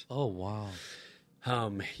it was. Oh, wow.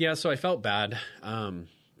 Yeah, so I felt bad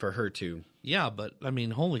for her too. Yeah, but I mean,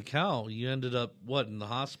 holy cow, you ended up, in the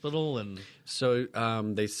hospital? And so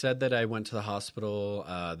they said that I went to the hospital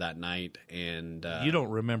that night, and you don't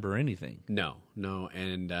remember anything? No,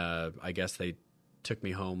 and I guess they took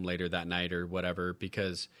me home later that night or whatever,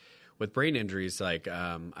 because with brain injuries, like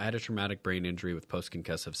I had a traumatic brain injury with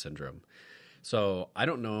post-concussive syndrome. So I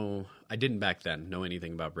don't know, I didn't back then know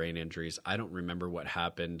anything about brain injuries. I don't remember what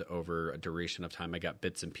happened over a duration of time. I got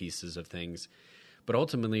bits and pieces of things. But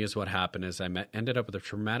ultimately is what happened is I ended up with a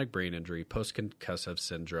traumatic brain injury, post-concussive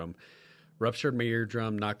syndrome, ruptured my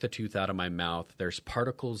eardrum, knocked the tooth out of my mouth. There's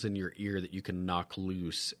particles in your ear that you can knock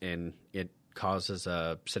loose, and it causes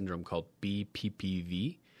a syndrome called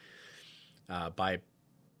BPPV.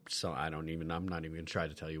 So I'm not even going to try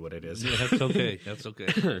to tell you what it is. Yeah, that's okay. That's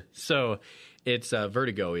okay. So it's a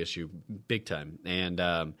vertigo issue, big time.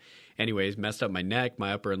 And anyways, messed up my neck,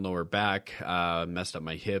 my upper and lower back, messed up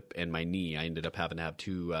my hip and my knee. I ended up having to have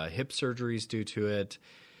 2 hip surgeries due to it.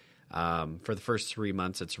 For the first 3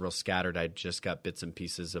 months, it's real scattered. I just got bits and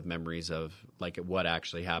pieces of memories of like what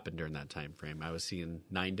actually happened during that time frame. I was seeing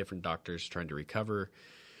 9 different doctors trying to recover.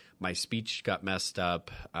 My speech got messed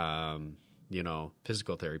up.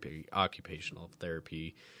 Physical therapy, occupational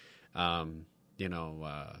therapy,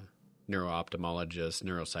 neuroophthalmologist,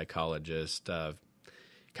 neuropsychologist,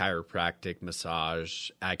 chiropractic,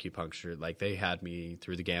 massage, acupuncture. Like they had me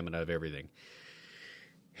through the gamut of everything.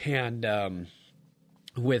 And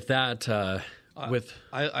with that,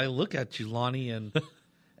 I look at you, Lani,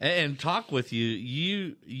 and talk with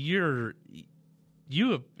you.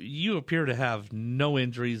 You appear to have no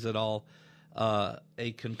injuries at all.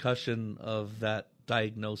 A concussion of that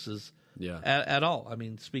diagnosis at all. I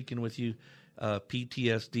mean, speaking with you,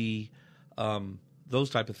 PTSD, those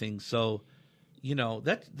type of things. So,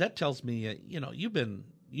 that tells me, you've been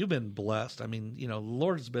blessed. I mean, the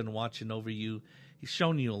Lord's been watching over you. He's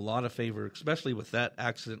shown you a lot of favor, especially with that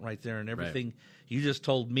accident right there and everything. Right. You just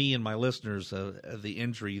told me and my listeners the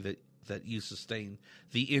injury that you sustained,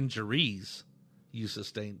 the injuries you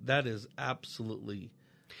sustained. That is absolutely.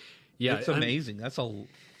 Yeah, it's amazing. That's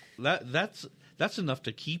that's enough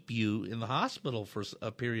to keep you in the hospital for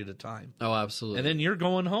a period of time. Oh, absolutely. And then you're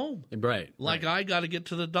going home. Right. Like, I got to get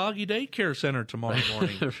to the doggy daycare center tomorrow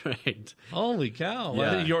morning. Right. Holy cow.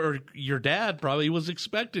 Yeah. Your dad probably was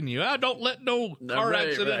expecting you. Don't let no car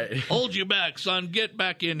accident hold you back, son. Get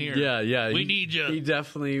back in here. Yeah. We need you. He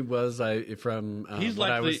definitely was, from he's what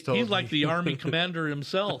like I was told. He's like the Army commander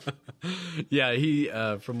himself. Yeah, he,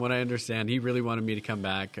 from what I understand, he really wanted me to come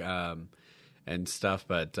back and stuff.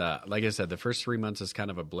 But like I said, the first 3 months is kind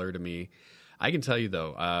of a blur to me. I can tell you,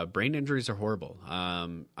 though, brain injuries are horrible.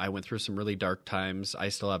 I went through some really dark times. I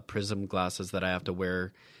still have prism glasses that I have to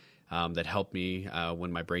wear that help me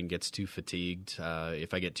when my brain gets too fatigued.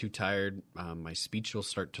 If I get too tired, my speech will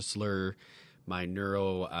start to slur. My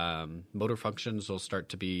motor functions will start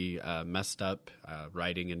to be messed up.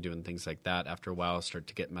 Writing and doing things like that after a while start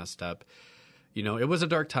to get messed up. It was a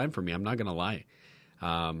dark time for me. I'm not going to lie.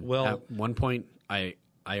 At one point, I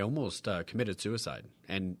almost committed suicide,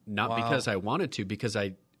 and not because I wanted to, because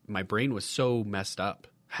my brain was so messed up.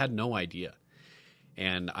 I had no idea.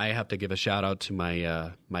 And I have to give a shout out to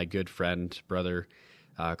my good friend, brother,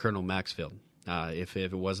 Colonel Maxfield. If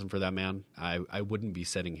it wasn't for that man, I wouldn't be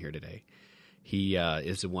sitting here today. He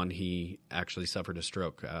is the one. He actually suffered a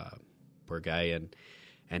stroke, poor guy,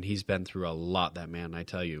 and he's been through a lot, that man, I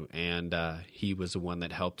tell you. And he was the one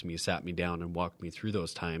that helped me, sat me down, and walked me through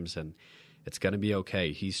those times. And it's going to be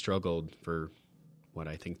okay. He struggled for,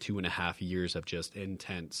 I think 2.5 years of just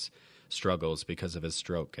intense struggles because of his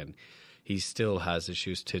stroke. And he still has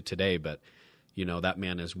issues to today. But, that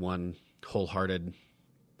man is one wholehearted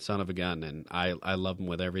son of a gun. And I love him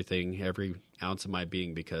with everything, every ounce of my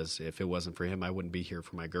being, because if it wasn't for him, I wouldn't be here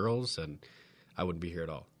for my girls, and I wouldn't be here at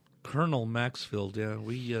all. Colonel Maxfield, yeah,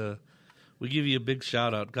 we give you a big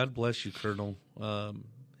shout out. God bless you, Colonel.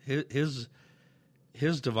 His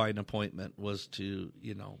divine appointment was to,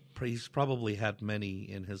 he's probably had many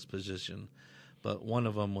in his position, but one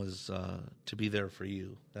of them was to be there for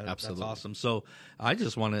you. Absolutely. That's awesome. So I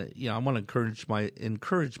just want to, I want to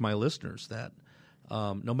encourage my listeners that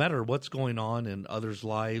no matter what's going on in others'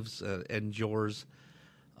 lives and yours,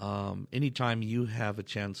 anytime you have a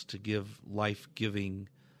chance to give life-giving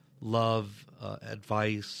love,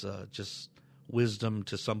 advice, just wisdom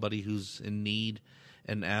to somebody who's in need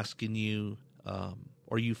and asking you,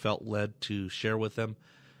 or you felt led to share with them,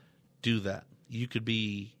 do that. You could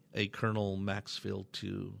be a Colonel Maxfield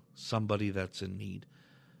to somebody that's in need.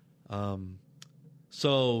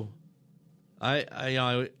 So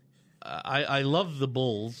I love the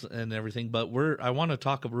Bulls and everything, but I want to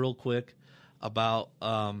talk real quick about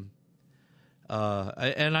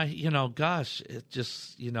gosh, it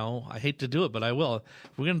just, I hate to do it, but I will.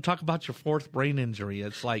 We're going to talk about your fourth brain injury.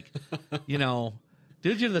 It's like, dude,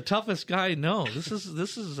 you're the toughest guy. No, this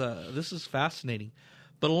is fascinating.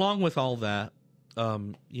 But along with all that,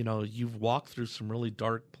 you've walked through some really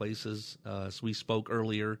dark places, as we spoke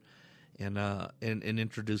earlier, and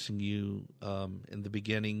introducing you in the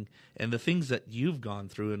beginning, and the things that you've gone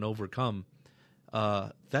through and overcome.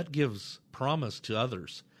 That gives promise to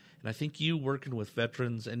others. And I think you working with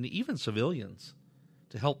veterans and even civilians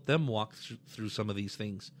to help them walk through some of these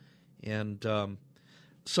things. And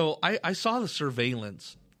so I saw the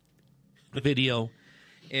surveillance video,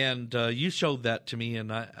 and you showed that to me,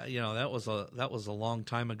 and that was a long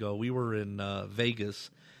time ago. We were in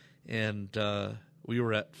Vegas, and we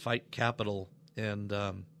were at Fight Capital, and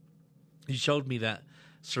you showed me that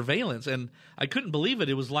surveillance, and I couldn't believe it.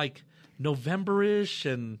 It was like November-ish,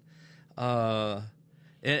 and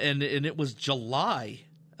it was July.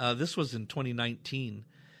 This was in 2019.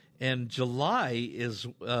 And July is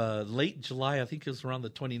late July, I think it was around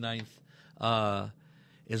the 29th,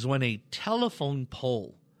 is when a telephone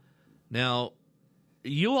pole. Now,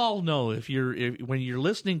 you all know when you're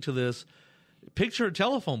listening to this, picture a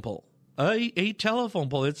telephone pole. A telephone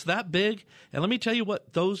pole. It's that big. And let me tell you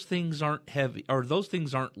what, those things aren't heavy, or those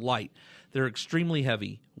things aren't light. They're extremely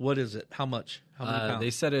heavy. What is it? How much? How many pounds?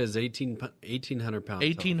 They said it is 1,800 pounds.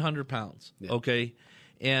 1,800 pounds. Yeah. Okay.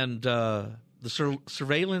 And the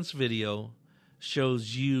surveillance video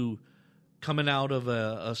shows you coming out of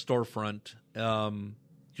a storefront.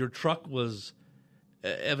 Your truck was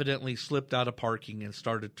evidently slipped out of parking and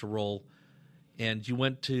started to roll. And you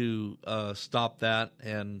went to stop that.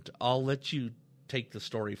 And I'll let you take the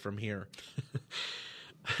story from here.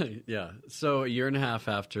 Yeah. So a year and a half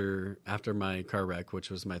after my car wreck,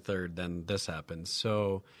 which was my third, then this happened.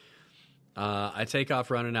 So I take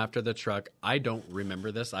off running after the truck. I don't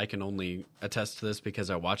remember this. I can only attest to this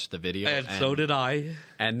because I watched the video. And so did I.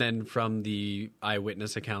 And then from the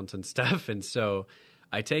eyewitness accounts and stuff. And so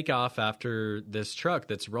I take off after this truck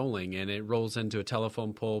that's rolling, and it rolls into a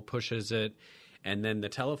telephone pole, pushes it, And then the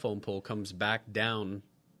telephone pole comes back down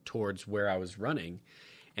towards where I was running.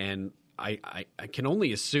 And I can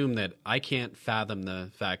only assume that I can't fathom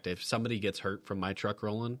the fact if somebody gets hurt from my truck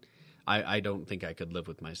rolling, I don't think I could live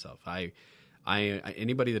with myself.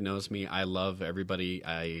 Anybody that knows me, I love everybody.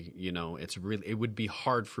 It would be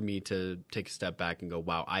hard for me to take a step back and go,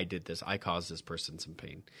 wow, I did this. I caused this person some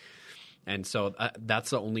pain. And so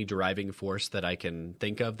that's the only driving force that I can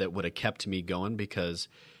think of that would have kept me going, because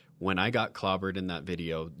when I got clobbered in that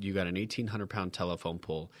video, you got an 1,800-pound telephone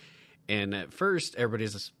pole. And at first,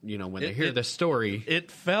 everybody's, when they hear the story.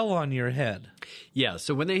 It fell on your head. Yeah.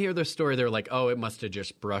 So when they hear the story, they're like, oh, it must have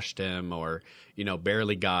just brushed him, or,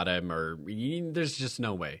 barely got him, or there's just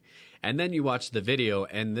no way. And then you watch the video,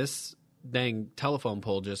 and this dang telephone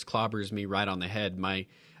pole just clobbers me right on the head.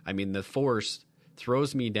 The force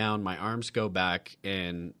throws me down, my arms go back,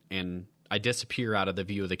 and I disappear out of the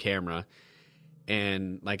view of the camera.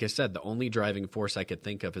 And like I said, the only driving force I could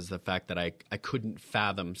think of is the fact that I couldn't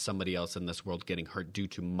fathom somebody else in this world getting hurt due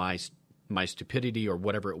to my stupidity or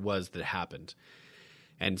whatever it was that happened.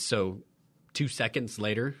 And so 2 seconds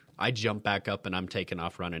later, I jump back up and I'm taking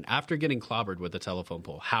off running after getting clobbered with a telephone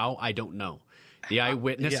pole. How? I don't know. The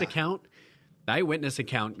eyewitness account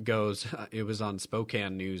goes, it was on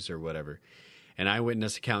Spokane News or whatever. An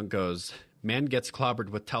eyewitness account goes, man gets clobbered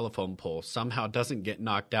with telephone pole, somehow doesn't get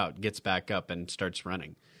knocked out, gets back up and starts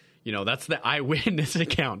running. That's the eyewitness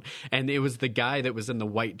account. And it was the guy that was in the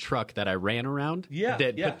white truck that I ran around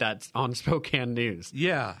put that on Spokane News.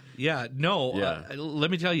 Yeah. No, Yeah. Let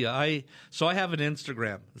me tell you, I have an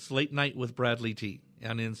Instagram. It's Late Night with Bradley T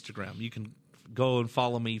on Instagram. You can go and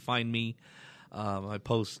follow me, find me. I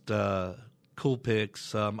post cool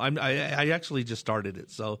pics. I actually just started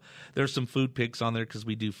it, so there's some food pics on there because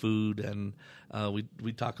we do food, and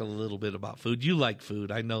we talk a little bit about food. You like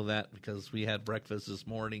food, I know that, because we had breakfast this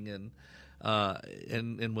morning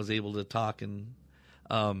and was able to talk, and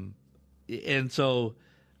so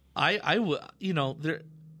I'm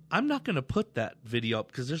not going to put that video up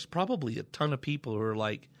because there's probably a ton of people who are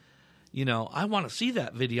like, I want to see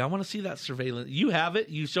that video. I want to see that surveillance. You have it.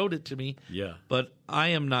 You showed it to me. Yeah. But I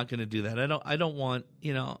am not going to do that. I don't want,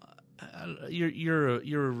 you're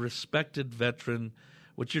a respected veteran.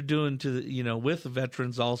 What you're doing to with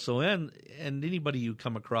veterans also, and anybody you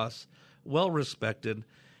come across, well respected.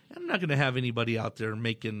 I'm not going to have anybody out there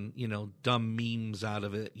making, dumb memes out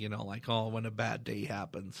of it, like, oh, when a bad day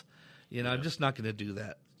happens. I'm just not going to do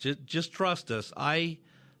that. Just trust us. I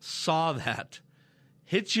saw that.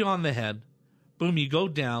 Hits you on the head, boom, you go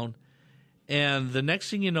down, and the next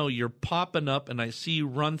thing you know, you're popping up, and I see you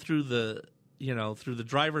run through the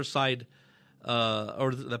driver's side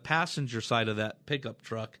or the passenger side of that pickup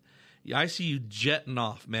truck. I see you jetting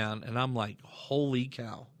off, man, and I'm like, holy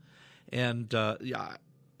cow. And,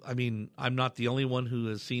 I'm not the only one who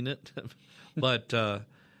has seen it, but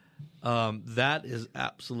that is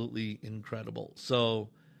absolutely incredible. So,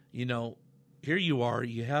 here you are,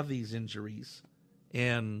 you have these injuries.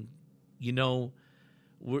 And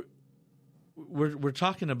we're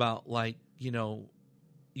talking about, like,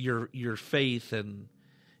 your faith and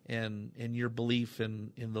your belief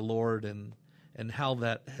in the Lord and how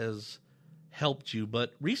that has helped you.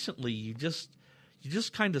 But recently, you just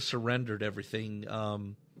kind of surrendered everything.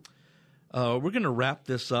 We're going to wrap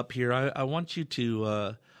this up here. I want you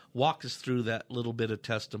to walk us through that little bit of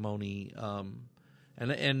testimony.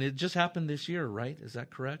 And it just happened this year, right? Is that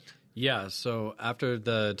correct? Yeah, so after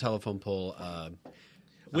the telephone pole,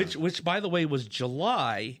 which by the way was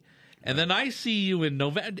July, and then I see you in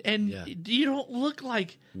November, and you don't look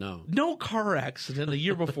like no car accident the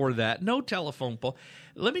year before that, no telephone pole.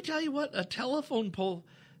 Let me tell you what, a telephone pole,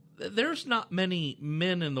 there's not many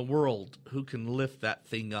men in the world who can lift that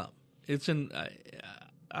thing up. It's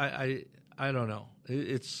I don't know,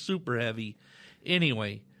 it's super heavy.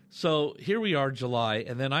 Anyway, so here we are, July,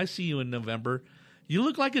 and then I see you in November. You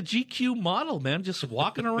look like a GQ model, man, just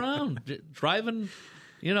walking around, driving.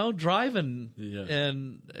 Yeah.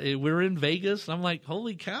 And we're in Vegas. And I'm like,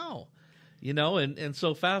 holy cow, and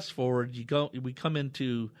so fast forward, we come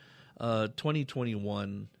into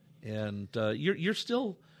 2021, and you're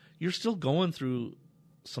still going through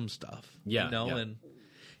some stuff. Yeah. And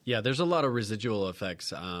there's a lot of residual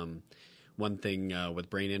effects. One thing with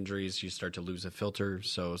brain injuries, you start to lose a filter,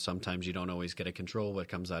 so sometimes you don't always get a control what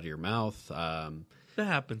comes out of your mouth. That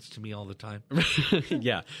happens to me all the time.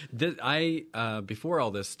 Yeah. Before all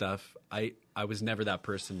this stuff, I was never that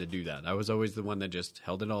person to do that. I was always the one that just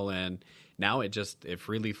held it all in. Now it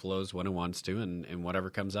freely flows when it wants to, and whatever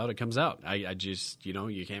comes out, it comes out. I just,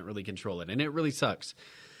 you can't really control it. And it really sucks.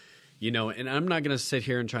 And I'm not going to sit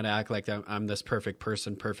here and try to act like I'm this perfect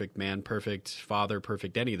person, perfect man, perfect father,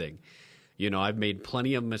 perfect anything. I've made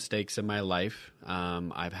plenty of mistakes in my life.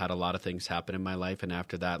 I've had a lot of things happen in my life, and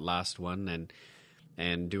after that last one,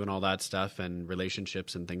 and doing all that stuff, and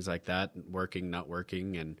relationships and things like that, working, not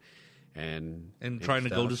working, and trying to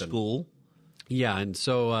go to school. Yeah, and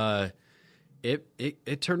so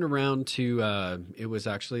it turned around to it was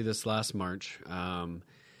actually this last March.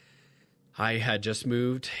 I had just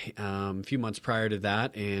moved a few months prior to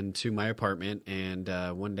that, and to my apartment, and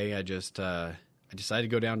one day I decided to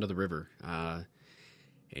go down to the river,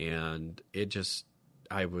 and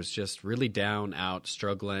I was just really down, out,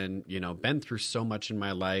 struggling, been through so much in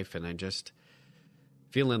my life, and I just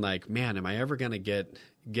feeling like, man, am I ever going to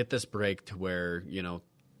get this break to where,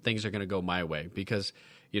 things are going to go my way? Because,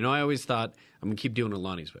 I always thought, I'm going to keep doing it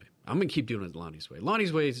Lonnie's way. I'm going to keep doing it Lonnie's way.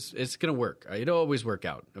 Lonnie's way, it's going to work. It'll always work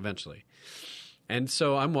out eventually. And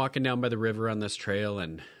so I'm walking down by the river on this trail,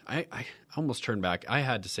 and I almost turned back. I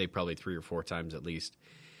had to say probably 3 or 4 times at least.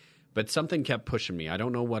 But something kept pushing me. I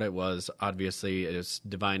don't know what it was. Obviously, it was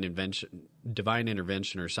divine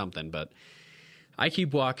intervention or something. But I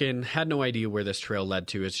keep walking, had no idea where this trail led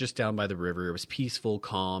to. It's just down by the river. It was peaceful,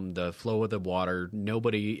 calm, the flow of the water.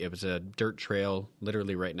 Nobody. It was a dirt trail,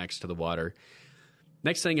 literally right next to the water.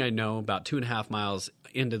 Next thing I know, about 2.5 miles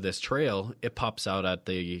into this trail, it pops out at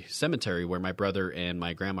the cemetery where my brother and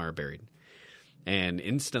my grandma are buried. And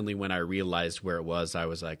instantly when I realized where it was, I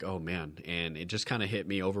was like, oh, man. And it just kind of hit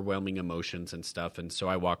me, overwhelming emotions and stuff. And so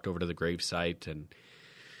I walked over to the gravesite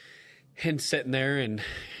and sitting there. And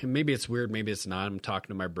maybe it's weird, maybe it's not. I'm talking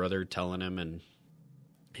to my brother, telling him and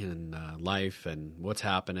life and what's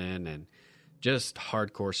happening and just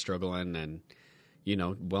hardcore struggling and,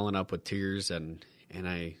 welling up with tears. And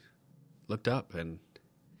I looked up and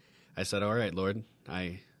I said, all right, Lord,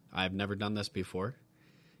 I've never done this before.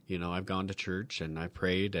 I've gone to church and I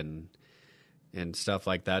prayed and stuff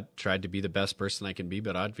like that, tried to be the best person I can be,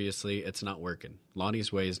 but obviously it's not working.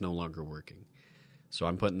 Lonnie's way is no longer working. So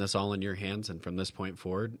I'm putting this all in your hands, and from this point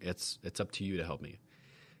forward, it's up to you to help me.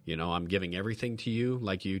 I'm giving everything to you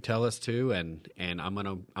like you tell us to, and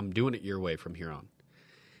I'm doing it your way from here on.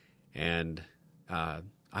 And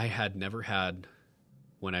I had never had,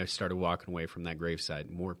 when I started walking away from that gravesite,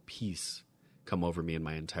 more peace come over me in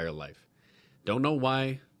my entire life. Don't know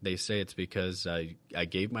why. They say it's because I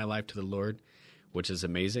gave my life to the Lord, which is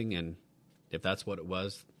amazing. And if that's what it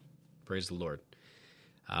was, praise the Lord.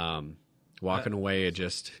 Walking away,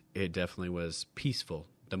 it definitely was peaceful,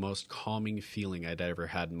 the most calming feeling I'd ever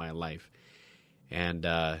had in my life. And,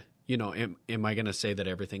 am I going to say that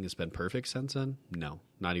everything has been perfect since then? No,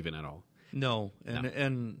 not even at all. No.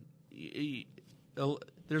 And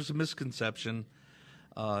there's a misconception.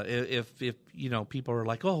 If people are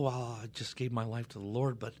like, oh, well, I just gave my life to the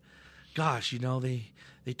Lord, but gosh,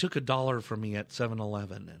 they took $1 from me at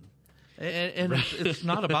 7-Eleven, and right. it's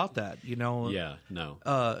not about that, Yeah, no.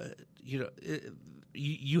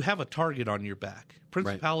 You have a target on your back.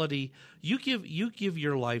 Principality, right. You give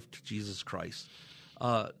your life to Jesus Christ.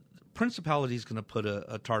 Principality is going to put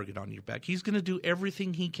a target on your back. He's going to do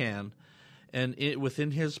everything he can, and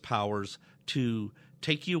within his powers to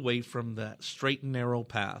take you away from that straight and narrow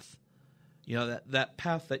path, that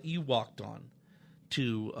path that you walked on,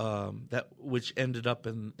 to that which ended up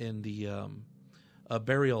in the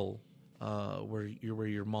burial where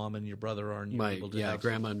your mom and your brother are, and you're able to have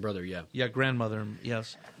grandma and brother, grandmother,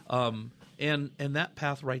 yes, and that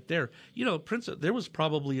path right there, there was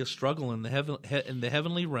probably a struggle in the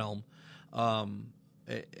heavenly realm, a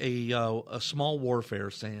small warfare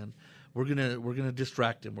saying, we're gonna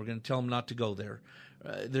distract him, we're gonna tell him not to go there.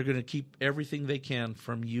 They're going to keep everything they can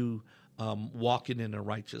from you walking in a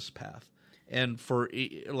righteous path. And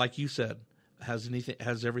like you said,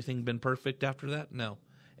 has everything been perfect after that? No.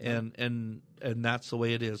 And that's the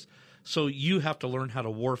way it is. So you have to learn how to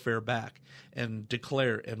warfare back and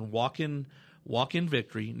declare and walk in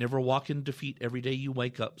victory. Never walk in defeat. Every day you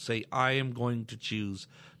wake up, say, I am going to choose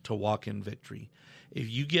to walk in victory. If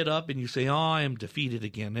you get up and you say, oh, I am defeated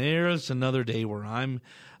again, there's another day where I'm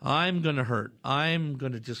going to hurt, I'm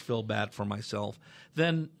going to just feel bad for myself,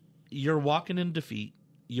 then you're walking in defeat.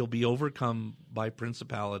 You'll be overcome by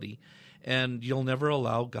principality, and you'll never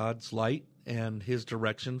allow God's light and his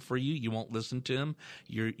direction for you. You won't listen to him.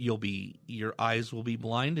 Your eyes will be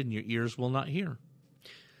blind and your ears will not hear.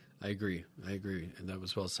 I agree. And that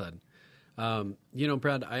was well said.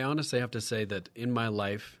 Brad, I honestly have to say that in my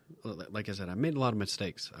life, like I said, I made a lot of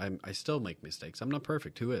mistakes. I still make mistakes. I'm not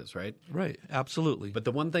perfect. Who is, right? Right. Absolutely. But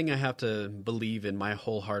the one thing I have to believe in my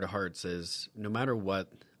whole heart of hearts is no matter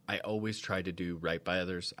what, I always try to do right by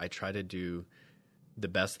others. I try to do the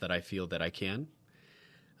best that I feel that I can.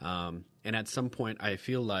 And at some point, I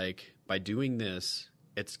feel like by doing this,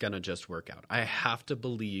 it's going to just work out. I have to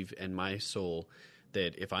believe in my soul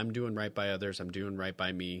that if I'm doing right by others, I'm doing right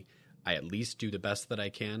by me. I at least do the best that I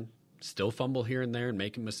can, still fumble here and there and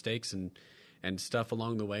making mistakes and stuff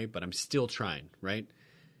along the way, but I'm still trying, right?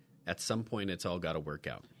 At some point, it's all got to work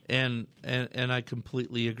out. And I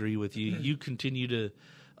completely agree with you. You continue to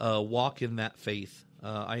walk in that faith.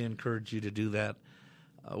 I encourage you to do that.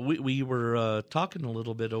 We were talking a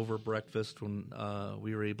little bit over breakfast when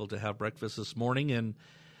we were able to have breakfast this morning, and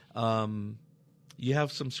you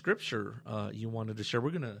have some scripture you wanted to share.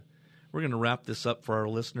 We're gonna wrap this up for our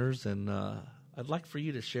listeners, and I'd like for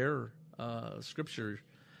you to share scripture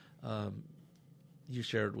you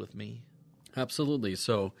shared with me. Absolutely.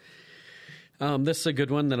 So this is a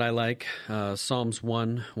good one that I like. Psalms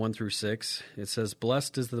 1 through 6. It says,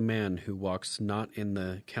 "Blessed is the man who walks not in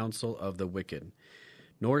the counsel of the wicked,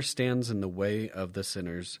 nor stands in the way of the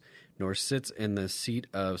sinners, nor sits in the seat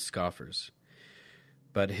of scoffers.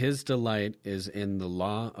 But his delight is in the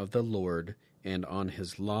law of the Lord, and on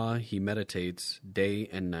his law he meditates day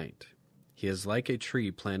and night. He is like a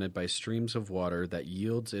tree planted by streams of water that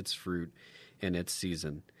yields its fruit in its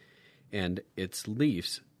season, and its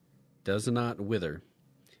leaves does not wither.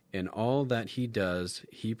 In all that he does,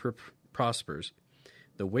 he prospers.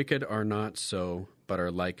 The wicked are not so, but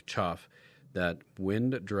are like chaff that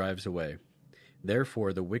wind drives away.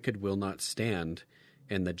 Therefore the wicked will not stand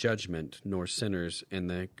in the judgment, nor sinners in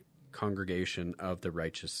the congregation of the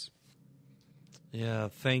righteous." Yeah,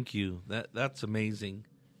 thank you. That's amazing,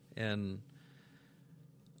 and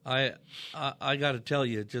I got to tell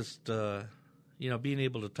you, just being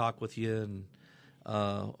able to talk with you and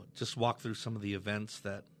just walk through some of the events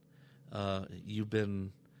that you've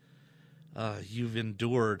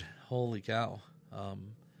endured. Holy cow!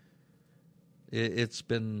 It's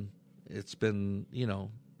been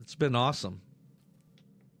awesome.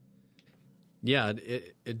 Yeah,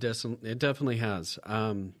 it definitely has.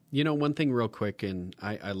 One thing real quick, and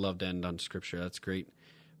I love to end on scripture. That's great.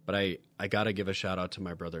 But I got to give a shout out to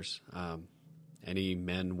my brothers. Any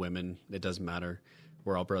men, women, it doesn't matter.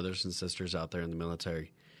 We're all brothers and sisters out there in the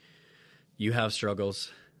military. You have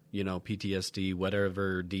struggles, PTSD,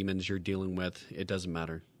 whatever demons you're dealing with, it doesn't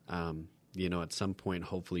matter. At some point,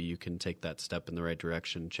 hopefully you can take that step in the right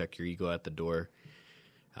direction, check your ego at the door,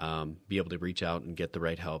 be able to reach out and get the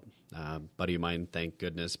right help. Buddy of mine, thank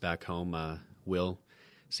goodness, back home, Will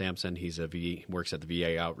Sampson, he works at the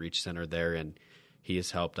VA Outreach Center there, and he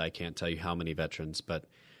has helped, I can't tell you how many veterans, but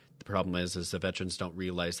the problem is the veterans don't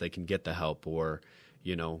realize they can get the help, or,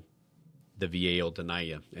 the VA will deny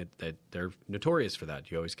you. They're notorious for that.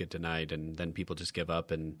 You always get denied, and then people just give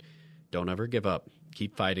up, and don't ever give up.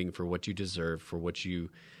 Keep fighting for what you deserve, for what you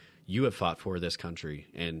have fought for this country,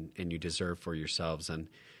 and you deserve for yourselves. And,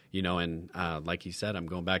 like you said, I'm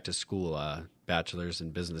going back to school, bachelor's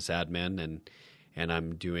in business admin, and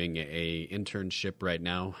I'm doing a internship right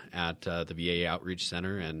now at the VA Outreach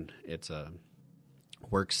Center, and it's a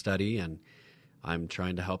work study, and I'm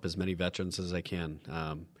trying to help as many veterans as I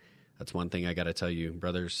can. That's one thing I got to tell you,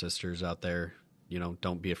 brothers, sisters out there,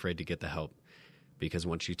 don't be afraid to get the help, because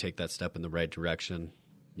once you take that step in the right direction,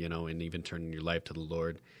 and even turning your life to the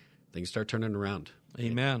Lord, things start turning around.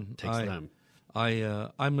 Amen. It takes time.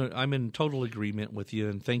 I'm in total agreement with you,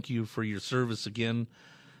 and thank you for your service again,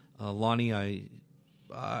 Lani.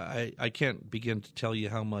 I can't begin to tell you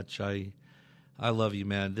how much I love you,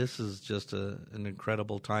 man. This is just an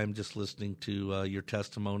incredible time just listening to your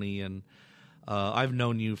testimony, and I've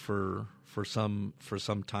known you for some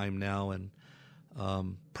time now, and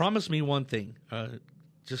promise me one thing,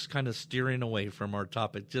 just kind of steering away from our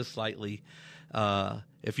topic just slightly.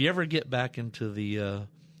 If you ever get back into the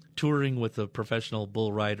touring with the professional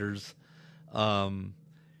bull riders, and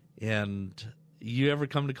you ever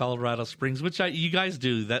come to Colorado Springs, which you guys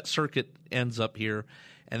do, that circuit ends up here,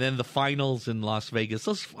 and then the finals in Las Vegas.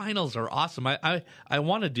 Those finals are awesome. I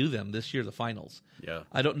want to do them this year, the finals. Yeah.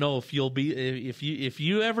 I don't know if if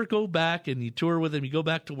you ever go back and you tour with them, you go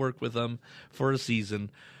back to work with them for a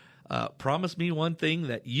season, promise me one thing,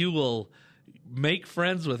 that you will make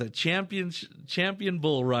friends with a champion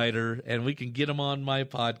bull rider, and we can get them on my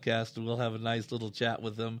podcast, and we'll have a nice little chat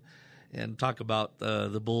with them and talk about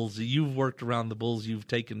the bulls. You've worked around the bulls. You've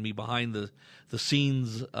taken me behind the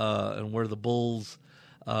scenes and where the bulls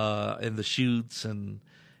and the shoots and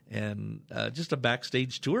just a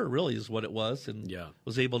backstage tour really is what it was. And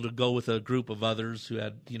was able to go with a group of others who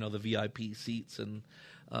had the VIP seats, and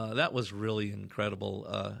that was really incredible.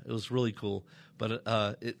 It was really cool. But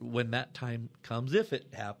when that time comes, if it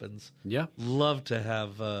happens, love to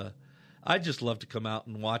have I just love to come out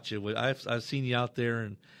and watch it. I've seen you out there,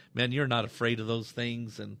 and man, you're not afraid of those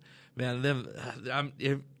things. And man,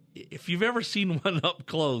 if you've ever seen one up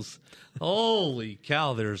close, holy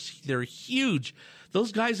cow, they're huge.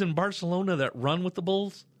 Those guys in Barcelona that run with the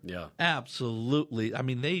bulls, Yeah. absolutely. I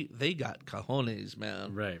mean, they got cojones,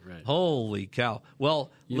 man. Right. Holy cow.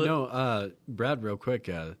 Well, Brad, real quick,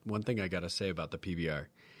 one thing I got to say about the PBR.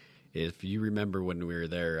 If you remember when we were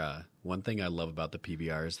there, one thing I love about the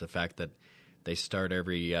PBR is the fact that they start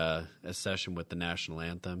every a session with the national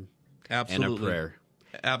anthem absolutely. and a prayer.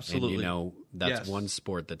 Absolutely. And, that's Yes. one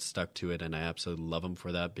sport that's stuck to it, and I absolutely love them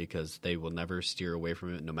for that because they will never steer away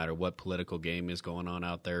from it no matter what political game is going on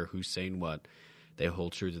out there, who's saying what. They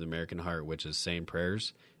hold true to the American heart, which is saying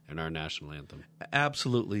prayers and our national anthem.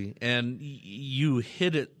 Absolutely. And you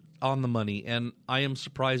hit it on the money, and I am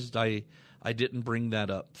surprised I didn't bring that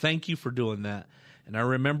up. Thank you for doing that. And I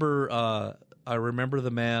remember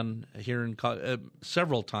the man here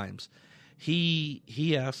several times.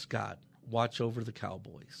 He asked God, watch over the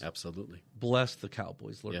Cowboys. Absolutely. Bless the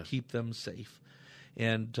Cowboys, Lord. Yeah. Keep them safe.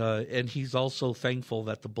 And he's also thankful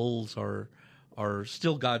that the Bulls are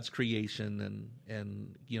still God's creation,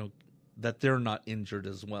 and that they're not injured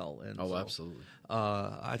as well. And absolutely.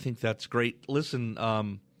 I think that's great. Listen,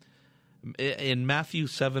 in Matthew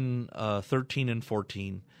 7:13 and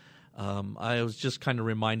 14, I was just kind of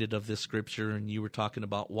reminded of this scripture, and you were talking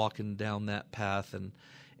about walking down that path, and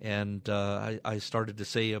I started to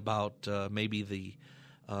say about maybe the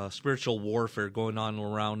spiritual warfare going on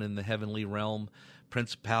around in the heavenly realm,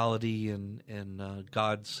 principality, and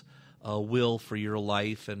God's will for your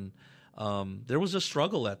life. And there was a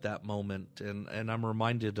struggle at that moment, and I'm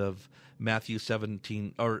reminded of Matthew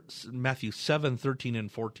 7:13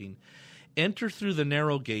 and 14. Enter through the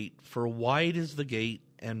narrow gate, for wide is the gate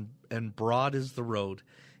and broad is the road.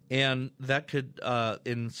 And that could,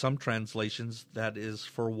 in some translations, that is,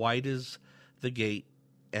 for wide is the gate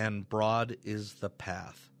and broad is the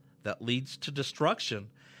path that leads to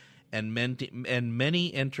destruction, and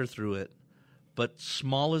many enter through it. But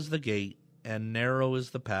small is the gate and narrow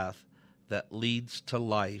is the path that leads to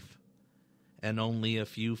life, and only a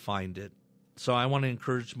few find it. So I want to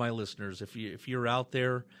encourage my listeners, if you're out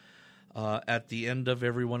there at the end of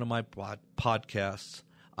every one of my podcasts,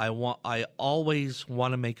 I always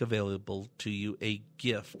want to make available to you a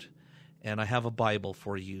gift, and I have a Bible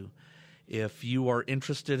for you. If you are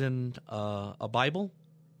interested in a Bible,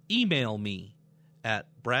 email me at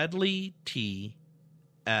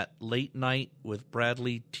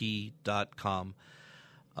bradleyt@latenightwithbradleyt.com.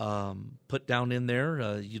 Put down in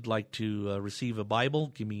there you'd like to receive a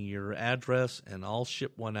Bible. Give me your address, and I'll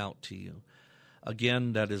ship one out to you.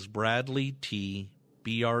 Again, that is Bradley T,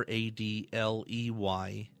 BRADLEY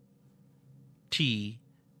T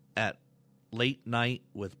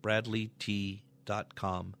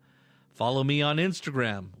 @latenightwithbradleyt.com. Follow me on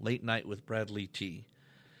Instagram, Late Night with Bradley T.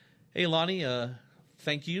 Hey, Lani,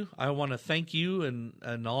 thank you. I want to thank you,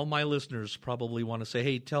 and all my listeners probably want to say,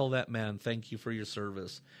 hey, tell that man thank you for your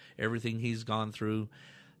service, everything he's gone through.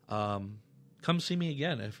 Come see me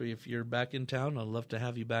again. If you're back in town, I'd love to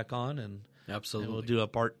have you back on, and Absolutely. we'll do a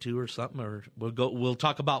part 2 or something, or we'll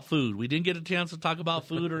talk about food. We didn't get a chance to talk about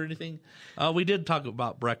food or anything. We did talk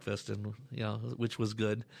about breakfast, and which was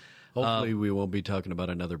good. Hopefully we won't be talking about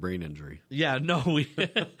another brain injury. Yeah, no,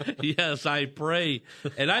 yes, I pray,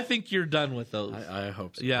 and I think you're done with those. I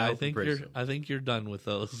hope so. Yeah, I think you're done with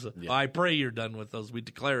those. Yeah. I pray you're done with those. We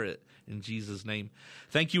declare it in Jesus' name.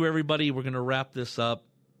 Thank you, everybody. We're going to wrap this up.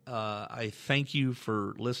 I thank you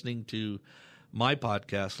for listening to my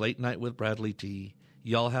podcast, Late Night with Bradley T.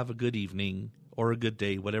 Y'all have a good evening or a good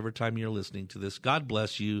day, whatever time you're listening to this. God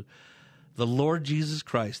bless you. The Lord Jesus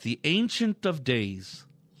Christ, the Ancient of Days,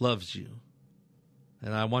 loves you,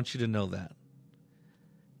 and I want you to know that.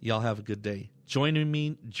 Y'all have a good day. Join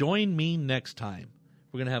me next time.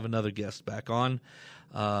 We're going to have another guest back on.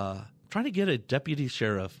 Trying to get a deputy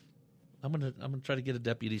sheriff. I'm gonna try to get a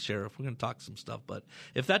deputy sheriff. We're gonna talk some stuff, but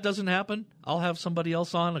if that doesn't happen, I'll have somebody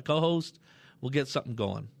else on, a co-host. We'll get something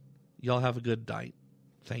going. Y'all have a good night.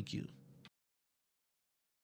 Thank you.